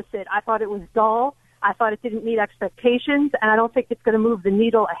opposite. I thought it was dull. I thought it didn't meet expectations, and I don't think it's going to move the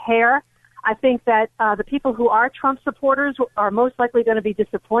needle a hair. I think that the people who are Trump supporters are most likely going to be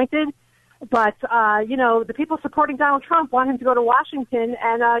disappointed. But, the people supporting Donald Trump want him to go to Washington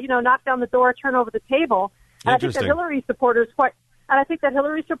and, knock down the door, turn over the table. And I think that Hillary supporters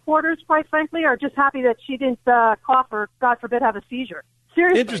quite frankly, are just happy that she didn't cough or, God forbid, have a seizure.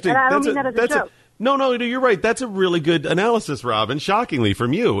 Seriously. Interesting. And I don't mean that as a joke. No, you're right. That's a really good analysis, Robin. Shockingly,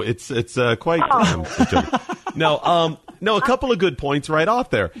 from you, it's quite. No, a couple of good points right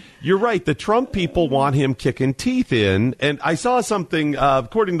off there. You're right. The Trump people want him kicking teeth in, and I saw something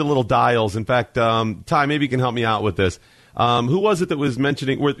according to little dials. In fact, Ty, maybe you can help me out with this. Who was it that was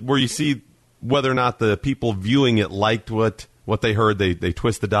mentioning where you see whether or not the people viewing it liked what they heard? They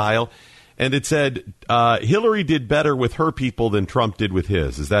twist the dial. And it said Hillary did better with her people than Trump did with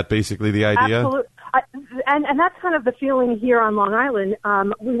his. Is that basically the idea? Absolutely. And that's kind of the feeling here on Long Island.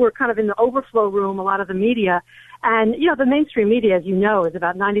 We were kind of in the overflow room, a lot of the media. And, the mainstream media, as you know, is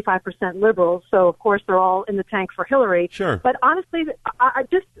about 95% liberal. So, of course, they're all in the tank for Hillary. Sure. But honestly, I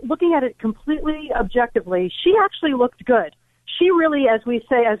just looking at it completely objectively, she actually looked good. She really, as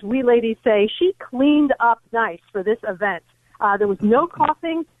we ladies say, she cleaned up nice for this event. There was no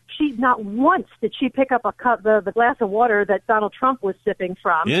coughing. Not once did she pick up the glass of water that Donald Trump was sipping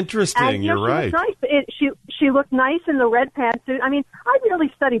from. Interesting, and, you're right. Nice. She looked nice in the red pantsuit. I mean, I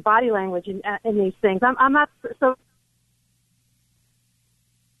really study body language in these things. I'm not so.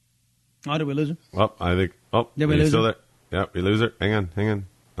 Oh, did we lose her? Oh, I think. Oh, did we are you lose still her? there? Yeah, we lose her. Hang on.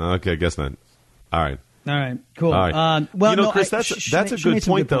 Okay, I guess not. All right. All right, cool. All right. Well, no, Chris, that's a good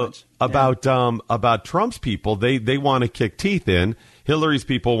point, though, about Trump's people. They want to kick teeth in. Hillary's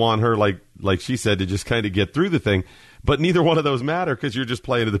people want her, like she said, to just kind of get through the thing. But neither one of those matter because you're just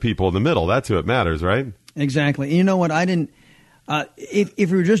playing to the people in the middle. That's who it matters, right? Exactly. And you know what? I didn't.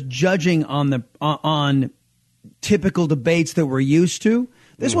 If we were just judging on typical debates that we're used to,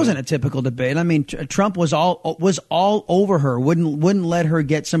 this wasn't a typical debate. I mean, Trump was all over her. Wouldn't let her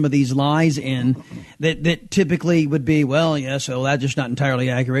get some of these lies in that typically would be, well, yeah, so that's just not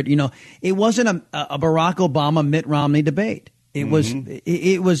entirely accurate. You know, it wasn't a Barack Obama Mitt Romney debate. It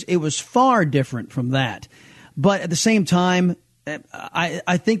was far different from that. But at the same time,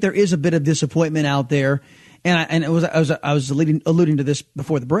 I think there is a bit of disappointment out there, and I was alluding to this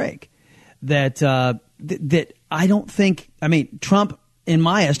before the break that that I don't think. I mean, Trump, in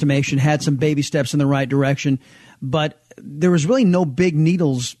my estimation, had some baby steps in the right direction, but there was really no big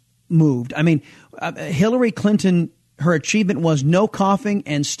needles moved. I mean, Hillary Clinton, her achievement was no coughing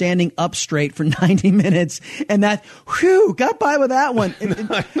and standing up straight for 90 minutes, and that, got by with that one.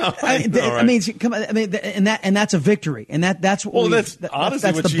 I mean, that's a victory, and that's what that's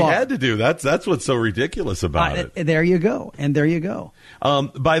honestly what she had to do. That's what's so ridiculous about it. There you go, and there you go.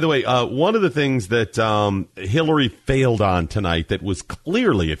 By the way, one of the things that Hillary failed on tonight that was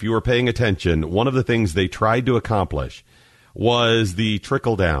clearly, if you were paying attention, one of the things they tried to accomplish was the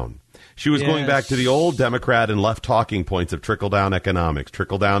trickle down. She was going back to the old Democrat and left talking points of trickle-down economics.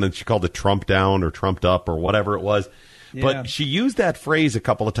 Trickle-down, and she called it Trump-down or Trumped-up or whatever it was. Yeah. But she used that phrase a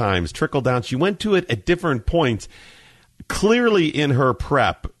couple of times, trickle-down. She went to it at different points. Clearly in her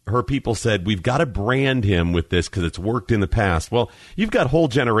prep, her people said, we've got to brand him with this because it's worked in the past. Well, you've got whole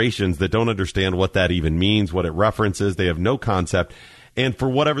generations that don't understand what that even means, what it references. They have no concept. And for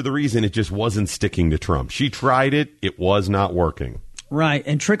whatever the reason, it just wasn't sticking to Trump. She tried it. It was not working. Right,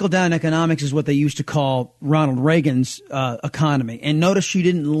 and trickle-down economics is what they used to call Ronald Reagan's economy. And notice she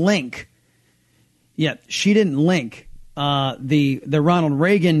didn't link. The Ronald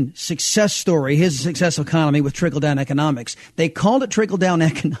Reagan success story, his success economy, with trickle-down economics. They called it trickle-down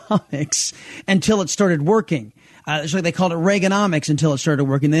economics until it started working. So they called it Reaganomics until it started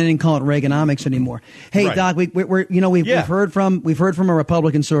working. They didn't call it Reaganomics anymore. Hey, right. Doc, we've heard from a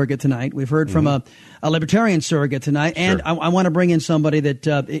Republican surrogate tonight. We've heard from a Libertarian surrogate tonight, and I want to bring in somebody that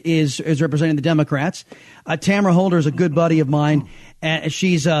is representing the Democrats. Tamara Holder is a good buddy of mine.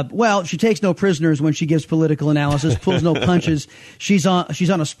 She's she takes no prisoners when she gives political analysis, pulls no punches. She's on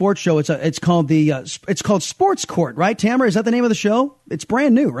a sports show. It's called Sports Court, right? Tamara, is that the name of the show? It's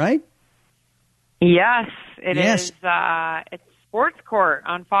brand new, right? Yes, it is. It's Sports Court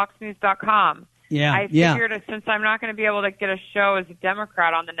on FoxNews.com. Yeah, I figured since I'm not going to be able to get a show as a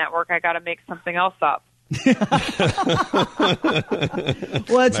Democrat on the network, I got to make something else up. I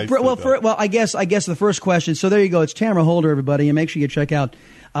guess the first question. So there you go. It's Tamara Holder, everybody, and make sure you check out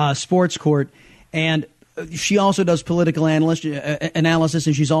Sports Court. And she also does political analysis,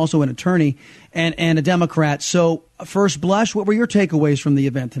 and she's also an attorney and a Democrat. So, first blush, what were your takeaways from the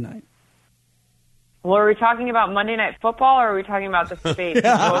event tonight? Well, are we talking about Monday Night Football, or are we talking about the debate? Both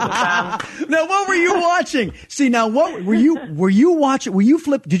of them. Now, what were you watching? See, now, what were you watching? Were you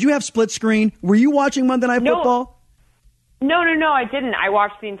Did you have split screen? Were you watching Monday Night Football? No, I didn't. I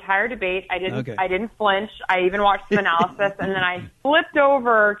watched the entire debate. I didn't flinch. I even watched some analysis, and then I flipped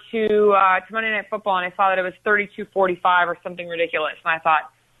over to Monday Night Football, and I saw that it was 32-45 or something ridiculous, and I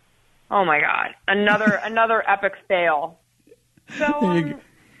thought, oh my God, another epic fail. So.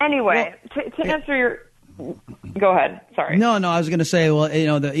 Anyway, to answer your... Go ahead. Sorry. No, I was going to say, well,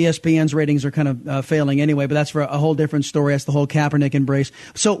 the ESPN's ratings are kind of failing anyway, but that's for a whole different story. That's the whole Kaepernick embrace.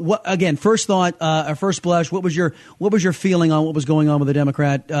 So, again, first thought, first blush, what was your feeling on what was going on with the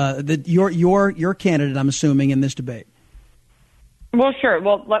Democrat, your candidate, I'm assuming, in this debate? Well, sure.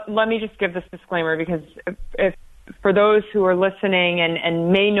 Well, let me just give this disclaimer, because if for those who are listening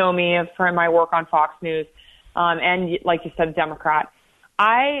and may know me from my work on Fox News, and like you said, a Democrat,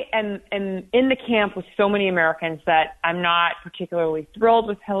 I am in the camp with so many Americans that I'm not particularly thrilled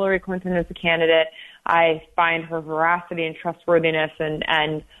with Hillary Clinton as a candidate. I find her veracity and trustworthiness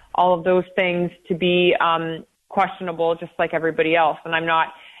and all of those things to be questionable, just like everybody else. And I'm not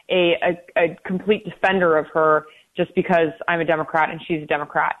a complete defender of her just because I'm a Democrat and she's a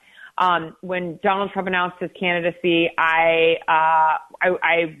Democrat. When Donald Trump announced his candidacy, I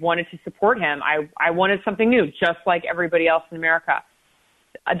wanted to support him. I wanted something new, just like everybody else in America.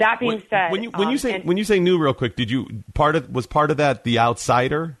 That being said, when you say new, real quick, was part of that the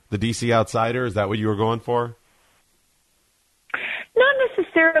outsider, the DC outsider? Is that what you were going for? Not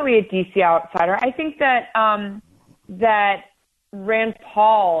necessarily a DC outsider. I think that that Rand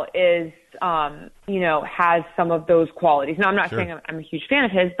Paul is, has some of those qualities. Now, I'm not saying I'm a huge fan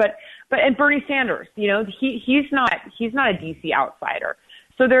of his, but and Bernie Sanders, he's not a DC outsider.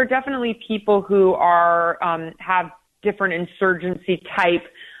 So there are definitely people who are have different insurgency type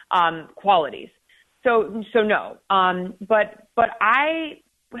qualities. So no. But I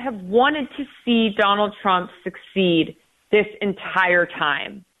have wanted to see Donald Trump succeed this entire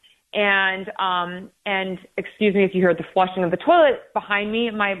time. And excuse me if you heard the flushing of the toilet behind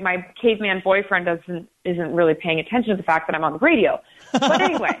me. My caveman boyfriend isn't really paying attention to the fact that I'm on the radio. But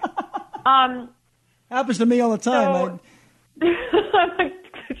anyway, happens to me all the time.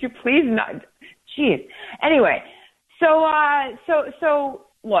 Could you please not? Jeez. Anyway, so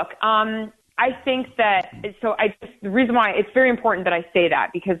look, I think that the reason why it's very important that I say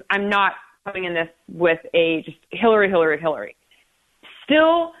that, because I'm not coming in this with a just Hillary.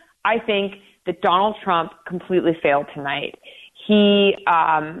 Still, I think that Donald Trump completely failed tonight. He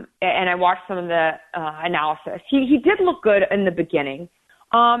and I watched some of the analysis. He did look good in the beginning,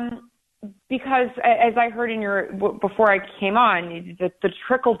 because as I heard before I came on, the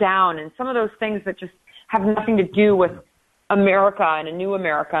trickle down and some of those things that just have nothing to do with America and a new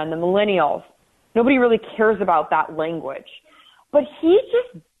America and the millennials. Nobody really cares about that language, but he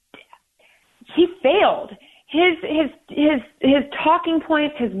failed. His talking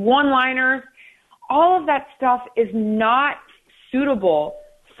points, his one-liners, all of that stuff is not suitable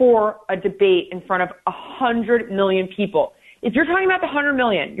for a debate in front of 100 million people. If you're talking about the 100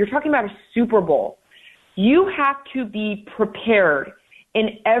 million, you're talking about a Super Bowl. You have to be prepared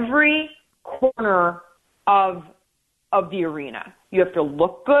in every corner of the arena. You have to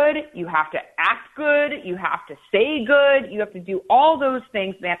look good. You have to act good. You have to say good. You have to do all those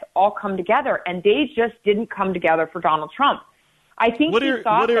things. They have to all come together, and they just didn't come together for Donald Trump. I think what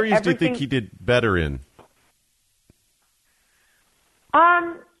areas do you think he did better in?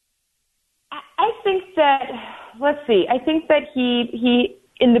 I think that, let's see. I think that he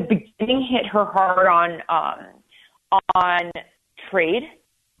in the beginning hit her hard on trade.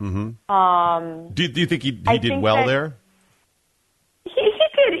 Mm-hmm. Do you think he did well there?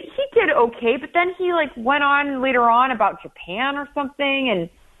 He did okay, but then he went on later on about Japan or something, and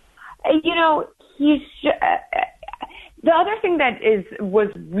he's the other thing that was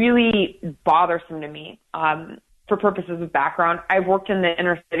really bothersome to me. For purposes of background, I worked in the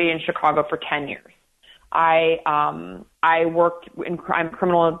inner city in Chicago for 10 years. I worked I'm a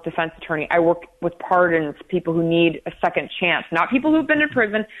criminal defense attorney. I work with pardons, people who need a second chance, not people who've been in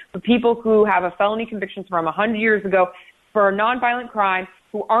prison, but people who have a felony conviction from 100 years ago for a nonviolent crime,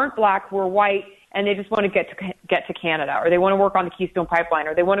 who aren't black, who are white, and they just want to get to Canada, or they want to work on the Keystone Pipeline,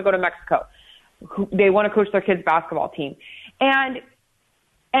 or they want to go to Mexico. They want to coach their kids' basketball team. And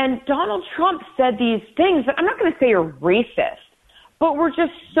Donald Trump said these things that I'm not going to say are racist, but were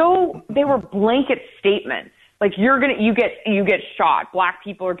just they were blanket statements. Like you get shot. Black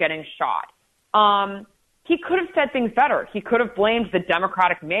people are getting shot. He could have said things better. He could have blamed the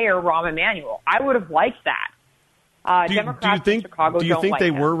Democratic mayor, Rahm Emanuel. I would have liked that. Democrats in Chicago do you think they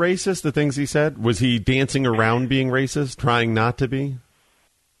him. were racist, the things he said? Was he dancing around being racist, trying not to be?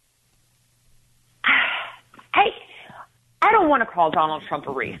 I don't want to call Donald Trump a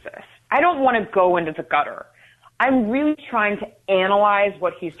racist. I don't want to go into the gutter. I'm really trying to analyze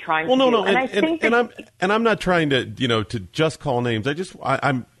what he's trying to do. And I'm not trying to, to just call names.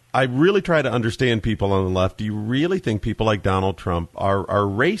 I really try to understand people on the left. Do you really think people like Donald Trump are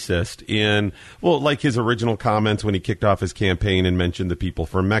racist in, like his original comments when he kicked off his campaign and mentioned the people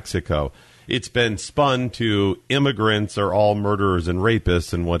from Mexico? It's been spun to immigrants are all murderers and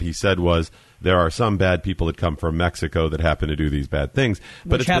rapists, and what he said was there are some bad people that come from Mexico that happen to do these bad things,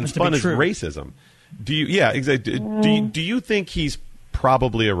 but it's been spun as racism. Do you? Yeah, exactly. Do you think he's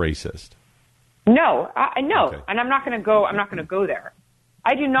probably a racist? No, no, Okay. And I'm not going to go there.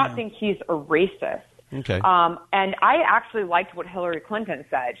 I do not think he's a racist. Okay. And I actually liked what Hillary Clinton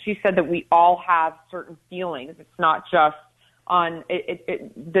said. She said that we all have certain feelings. It's not just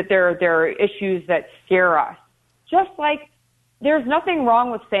that there are issues that scare us. Just like there's nothing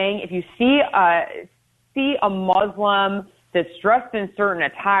wrong with saying if you see a Muslim that's dressed in certain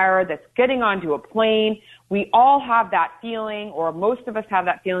attire, that's getting onto a plane, we all have that feeling, or most of us have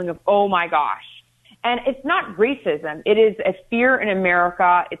that feeling of, oh my gosh. And it's not racism. It is a fear in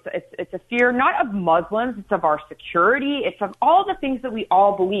America. It's a fear not of Muslims, it's of our security, it's of all the things that we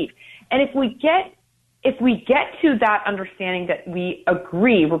all believe. And if we get to that understanding that we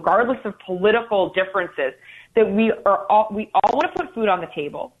agree, regardless of political differences, that we all want to put food on the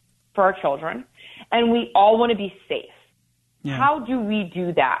table for our children, and we all want to be safe. Yeah. How do we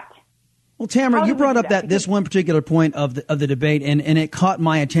do that? Well, Tamara, you brought up this one particular point of the debate, and it caught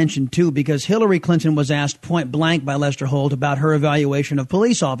my attention, too, because Hillary Clinton was asked point blank by Lester Holt about her evaluation of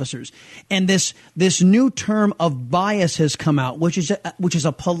police officers. And this new term of bias has come out, which is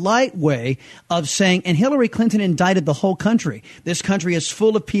a polite way of saying, and Hillary Clinton indicted the whole country. This country is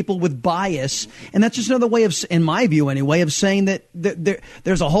full of people with bias. And that's just another way of, in my view anyway, of saying that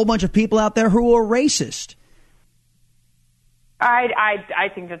there's a whole bunch of people out there who are racist. I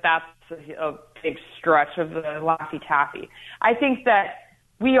think that's a big stretch of the Laffy Taffy. I think that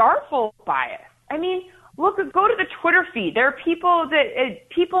we are full of bias. I mean, go to the Twitter feed. There are people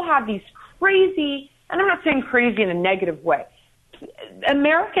people have these crazy, and I'm not saying crazy in a negative way.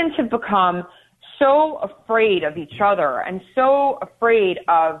 Americans have become so afraid of each other and so afraid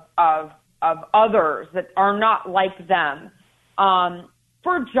of others that are not like them,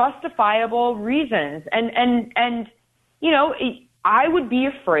 for justifiable reasons. And you know, I would be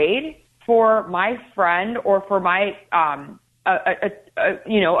afraid for my friend or for my, a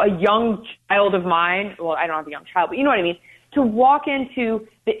young child of mine. Well, I don't have a young child, but you know what I mean. To walk into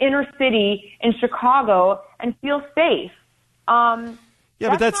the inner city in Chicago and feel safe.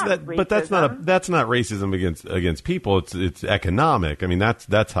 Yeah, that's not racism against people. It's economic. I mean,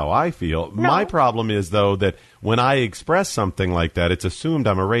 that's how I feel. No. My problem is, though, that when I express something like that, it's assumed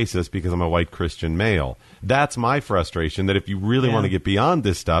I'm a racist because I'm a white Christian male. That's my frustration, that if you really want to get beyond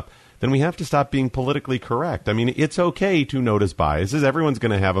this stuff, then we have to stop being politically correct. I mean, it's okay to notice biases. Everyone's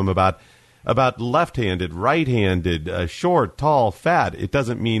going to have them about left-handed, right-handed, short, tall, fat. It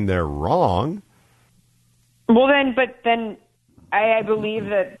doesn't mean they're wrong. Well, then I believe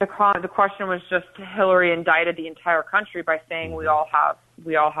that the question was just Hillary indicted the entire country by saying we all have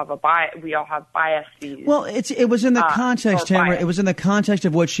biases. Well, it was in the context, Tamara. It was in the context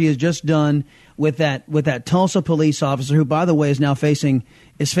of what she has just done with that Tulsa police officer, who, by the way, is now facing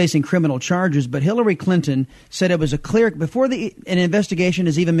criminal charges. But Hillary Clinton said it was a clear, before an investigation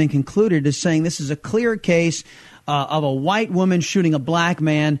has even been concluded, is saying this is a clear case of a white woman shooting a black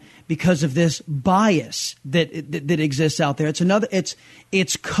man because of this bias that exists out there.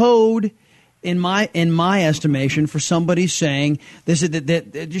 It's code in my estimation for somebody saying this is that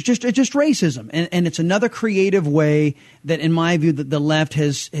it's just racism, and it's another creative way that, in my view, that the left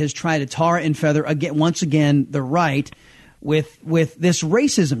has tried to tar and feather once again the right with this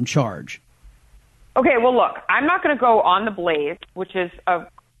racism charge. Okay, well, look, I'm not going to go on the Blaze, which is a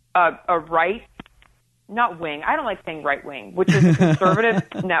right. Not wing. I don't like saying right wing, which is a conservative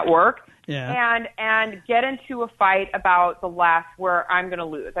network, and get into a fight about the left where I'm going to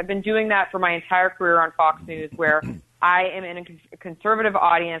lose. I've been doing that for my entire career on Fox News, where I am in a conservative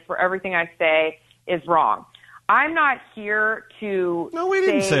audience where everything I say is wrong. I'm not here to. No, we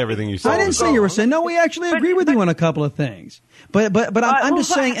didn't say everything you said. I didn't say you were saying. No, we actually agree with you on a couple of things. But I'm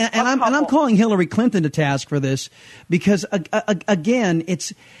just saying, and I'm calling Hillary Clinton to task for this because again,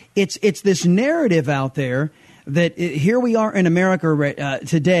 it's this narrative out there that here we are in America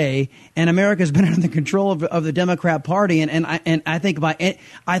today, and America's been under the control of the Democrat Party, and I think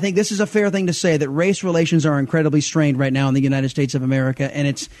this is a fair thing to say that race relations are incredibly strained right now in the United States of America,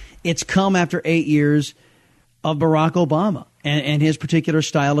 and it's come after 8 years of Barack Obama and his particular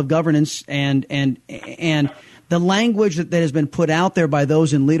style of governance and the language that has been put out there by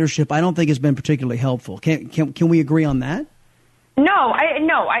those in leadership, I don't think has been particularly helpful. Can we agree on that? No,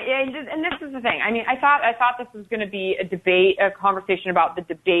 and this is the thing. I mean, I thought this was going to be a debate, a conversation about the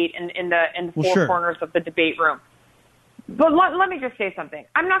debate in the four corners of the debate room. But let me just say something.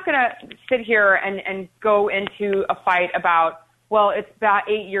 I'm not going to sit here and go into a fight about, well, it's about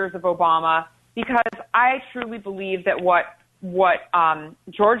 8 years of Obama, because I truly believe that what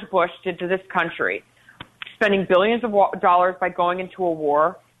George Bush did to this country, spending billions of dollars by going into a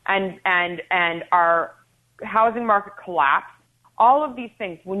war, and our housing market collapse, all of these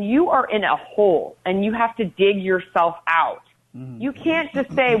things, when you are in a hole and you have to dig yourself out, you can't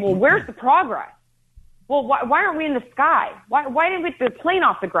just say, well, where's the progress? Well, why aren't we in the sky? Why didn't we get the plane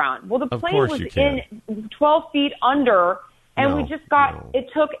off the ground? Well, the plane was in 12 feet under, and we just it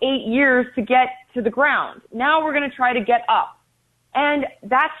took 8 years to get to the ground. Now we're going to try to get up. And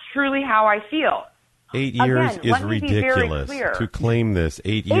that's truly how I feel. 8 years is ridiculous to claim this.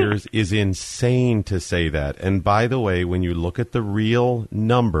 8 years is insane to say that. And by the way, when you look at the real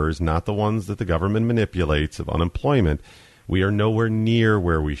numbers, not the ones that the government manipulates of unemployment, we are nowhere near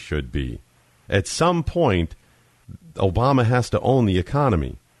where we should be. At some point, Obama has to own the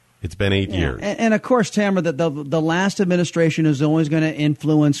economy. It's been 8 years. And of course, Tamara, the last administration is always going to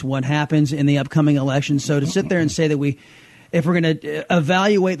influence what happens in the upcoming election. So to sit there and say that if we're going to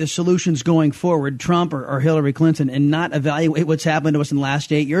evaluate the solutions going forward, Trump or Hillary Clinton, and not evaluate what's happened to us in the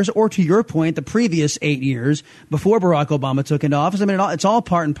last 8 years, or to your point, the previous 8 years before Barack Obama took into office. I mean, it's all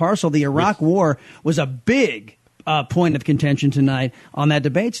part and parcel. The Iraq War was a big point of contention tonight on that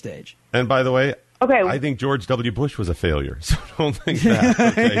debate stage. And by the way, okay, I think George W. Bush was a failure. So don't think that.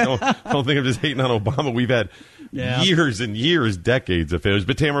 Okay? don't think I'm just hating on Obama. We've had years and years, decades of failures.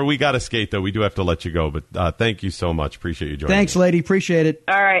 But Tamara, we got to skate, though. We do have to let you go. But thank you so much. Appreciate you joining Thanks, me. lady. Appreciate it.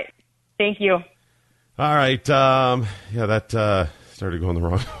 All right. Thank you. All right. That started going the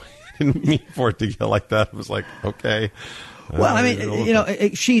wrong way. I didn't mean for it to get like that. I was like, okay. Well, I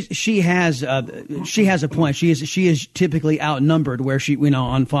mean, she has a point. She is typically outnumbered where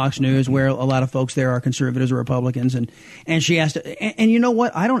on Fox News, where a lot of folks there are conservatives or Republicans, and she has to. And you know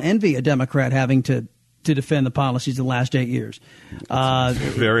what? I don't envy a Democrat having to defend the policies of the last 8 years.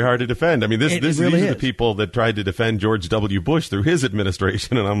 Very hard to defend. I mean, these are the people that tried to defend George W. Bush through his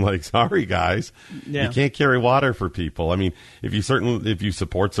administration, and I'm like, sorry guys, you can't carry water for people. I mean, if you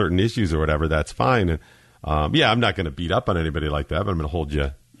support certain issues or whatever, that's fine. And I'm not going to beat up on anybody like that, but I'm going to hold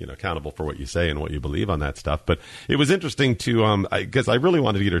you accountable for what you say and what you believe on that stuff. But it was interesting to because I really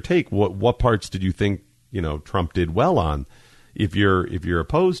wanted to get her take. What parts did you think Trump did well on, if you're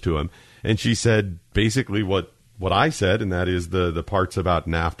opposed to him? And she said basically what I said, and that is the parts about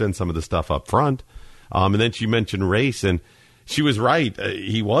NAFTA and some of the stuff up front. And then she mentioned race, and she was right.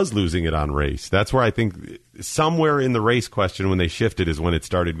 He was losing it on race. That's where I think somewhere in the race question when they shifted is when it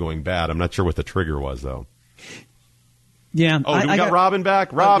started going bad. I'm not sure what the trigger was, though. Yeah. Oh, we got Robin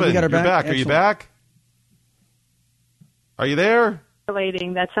back? Robin, you're back. Are you back? Are you there?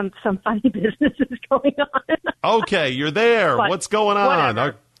 That some funny business is going on. Okay, you're there. What's going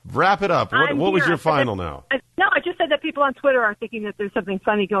on? Wrap it up. What was your final now? No, I just said that people on Twitter are thinking that there's something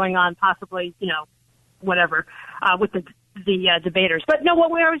funny going on, possibly, whatever, with the debaters. But no,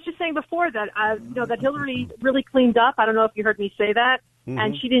 what I was just saying before that, that Hillary really cleaned up. I don't know if you heard me say that. Mm-hmm.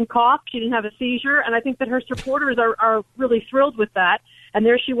 And she didn't cough. She didn't have a seizure. And I think that her supporters are really thrilled with that. And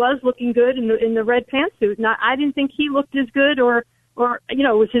there she was looking good in the red pantsuit. And I didn't think he looked as good or it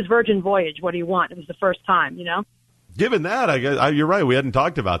was his virgin voyage. What do you want? It was the first time, Given that, I guess you're right. We hadn't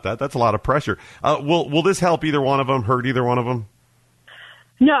talked about that. That's a lot of pressure. Will this help either one of them? Hurt either one of them?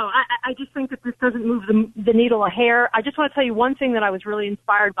 No, I just think that this doesn't move the needle a hair. I just want to tell you one thing that I was really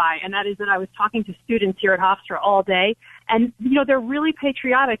inspired by, and that is that I was talking to students here at Hofstra all day, and they're really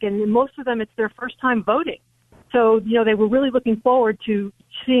patriotic, and most of them it's their first time voting. So they were really looking forward to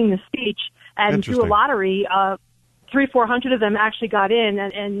seeing the speech, and through a lottery, 300-400 of them actually got in,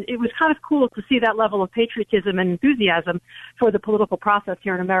 and it was kind of cool to see that level of patriotism and enthusiasm for the political process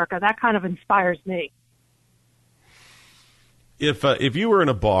here in America. That kind of inspires me. If you were in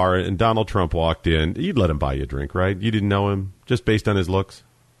a bar and Donald Trump walked in, you'd let him buy you a drink, right? You didn't know him just based on his looks?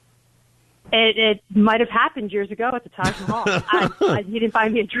 It might have happened years ago at the Taj Mahal. He didn't buy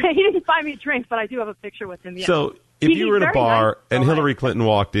me a drink. He didn't buy me a drink, but I do have a picture with him. Yeah. So if you were in a bar and Hillary Clinton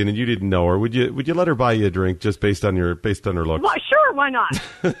walked in and you didn't know her, would you let her buy you a drink just based on her looks? Well, sure, why not?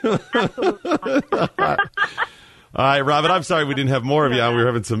 Absolutely. All right, Robin, I'm sorry we didn't have more of you on. We were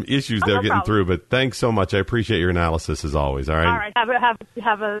having some issues there getting through, but thanks so much. I appreciate your analysis as always. All right. All right.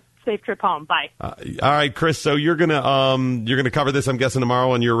 Have a safe trip home. Bye. All right, Chris. So you're gonna cover this, I'm guessing,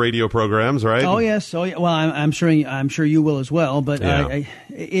 tomorrow on your radio programs, right? Oh yes. Oh yeah. Well, I'm sure you will as well. But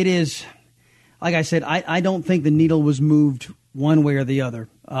it is, like I said, I don't think the needle was moved one way or the other.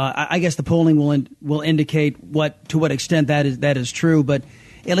 I guess the polling will indicate to what extent that is true, but.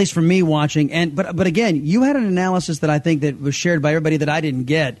 At least for me watching, but again, you had an analysis that I think that was shared by everybody that I didn't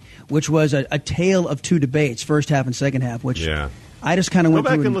get, which was a tale of two debates, first half and second half. Which I just kind of went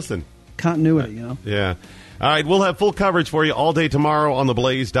back through and listen. Continuity, Yeah. All right, we'll have full coverage for you all day tomorrow on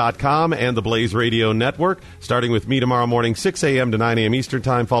theblaze.com and the Blaze Radio Network, starting with me tomorrow morning, 6 a.m. to 9 a.m. Eastern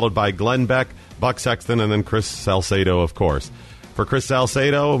Time, followed by Glenn Beck, Buck Sexton, and then Chris Salcedo, of course. For Chris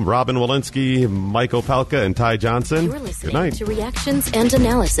Salcedo, Robin Walensky, Michael Palka, and Ty Johnson, you're listening good night. To reactions and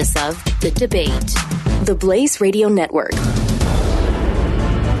analysis of The Debate. The Blaze Radio Network.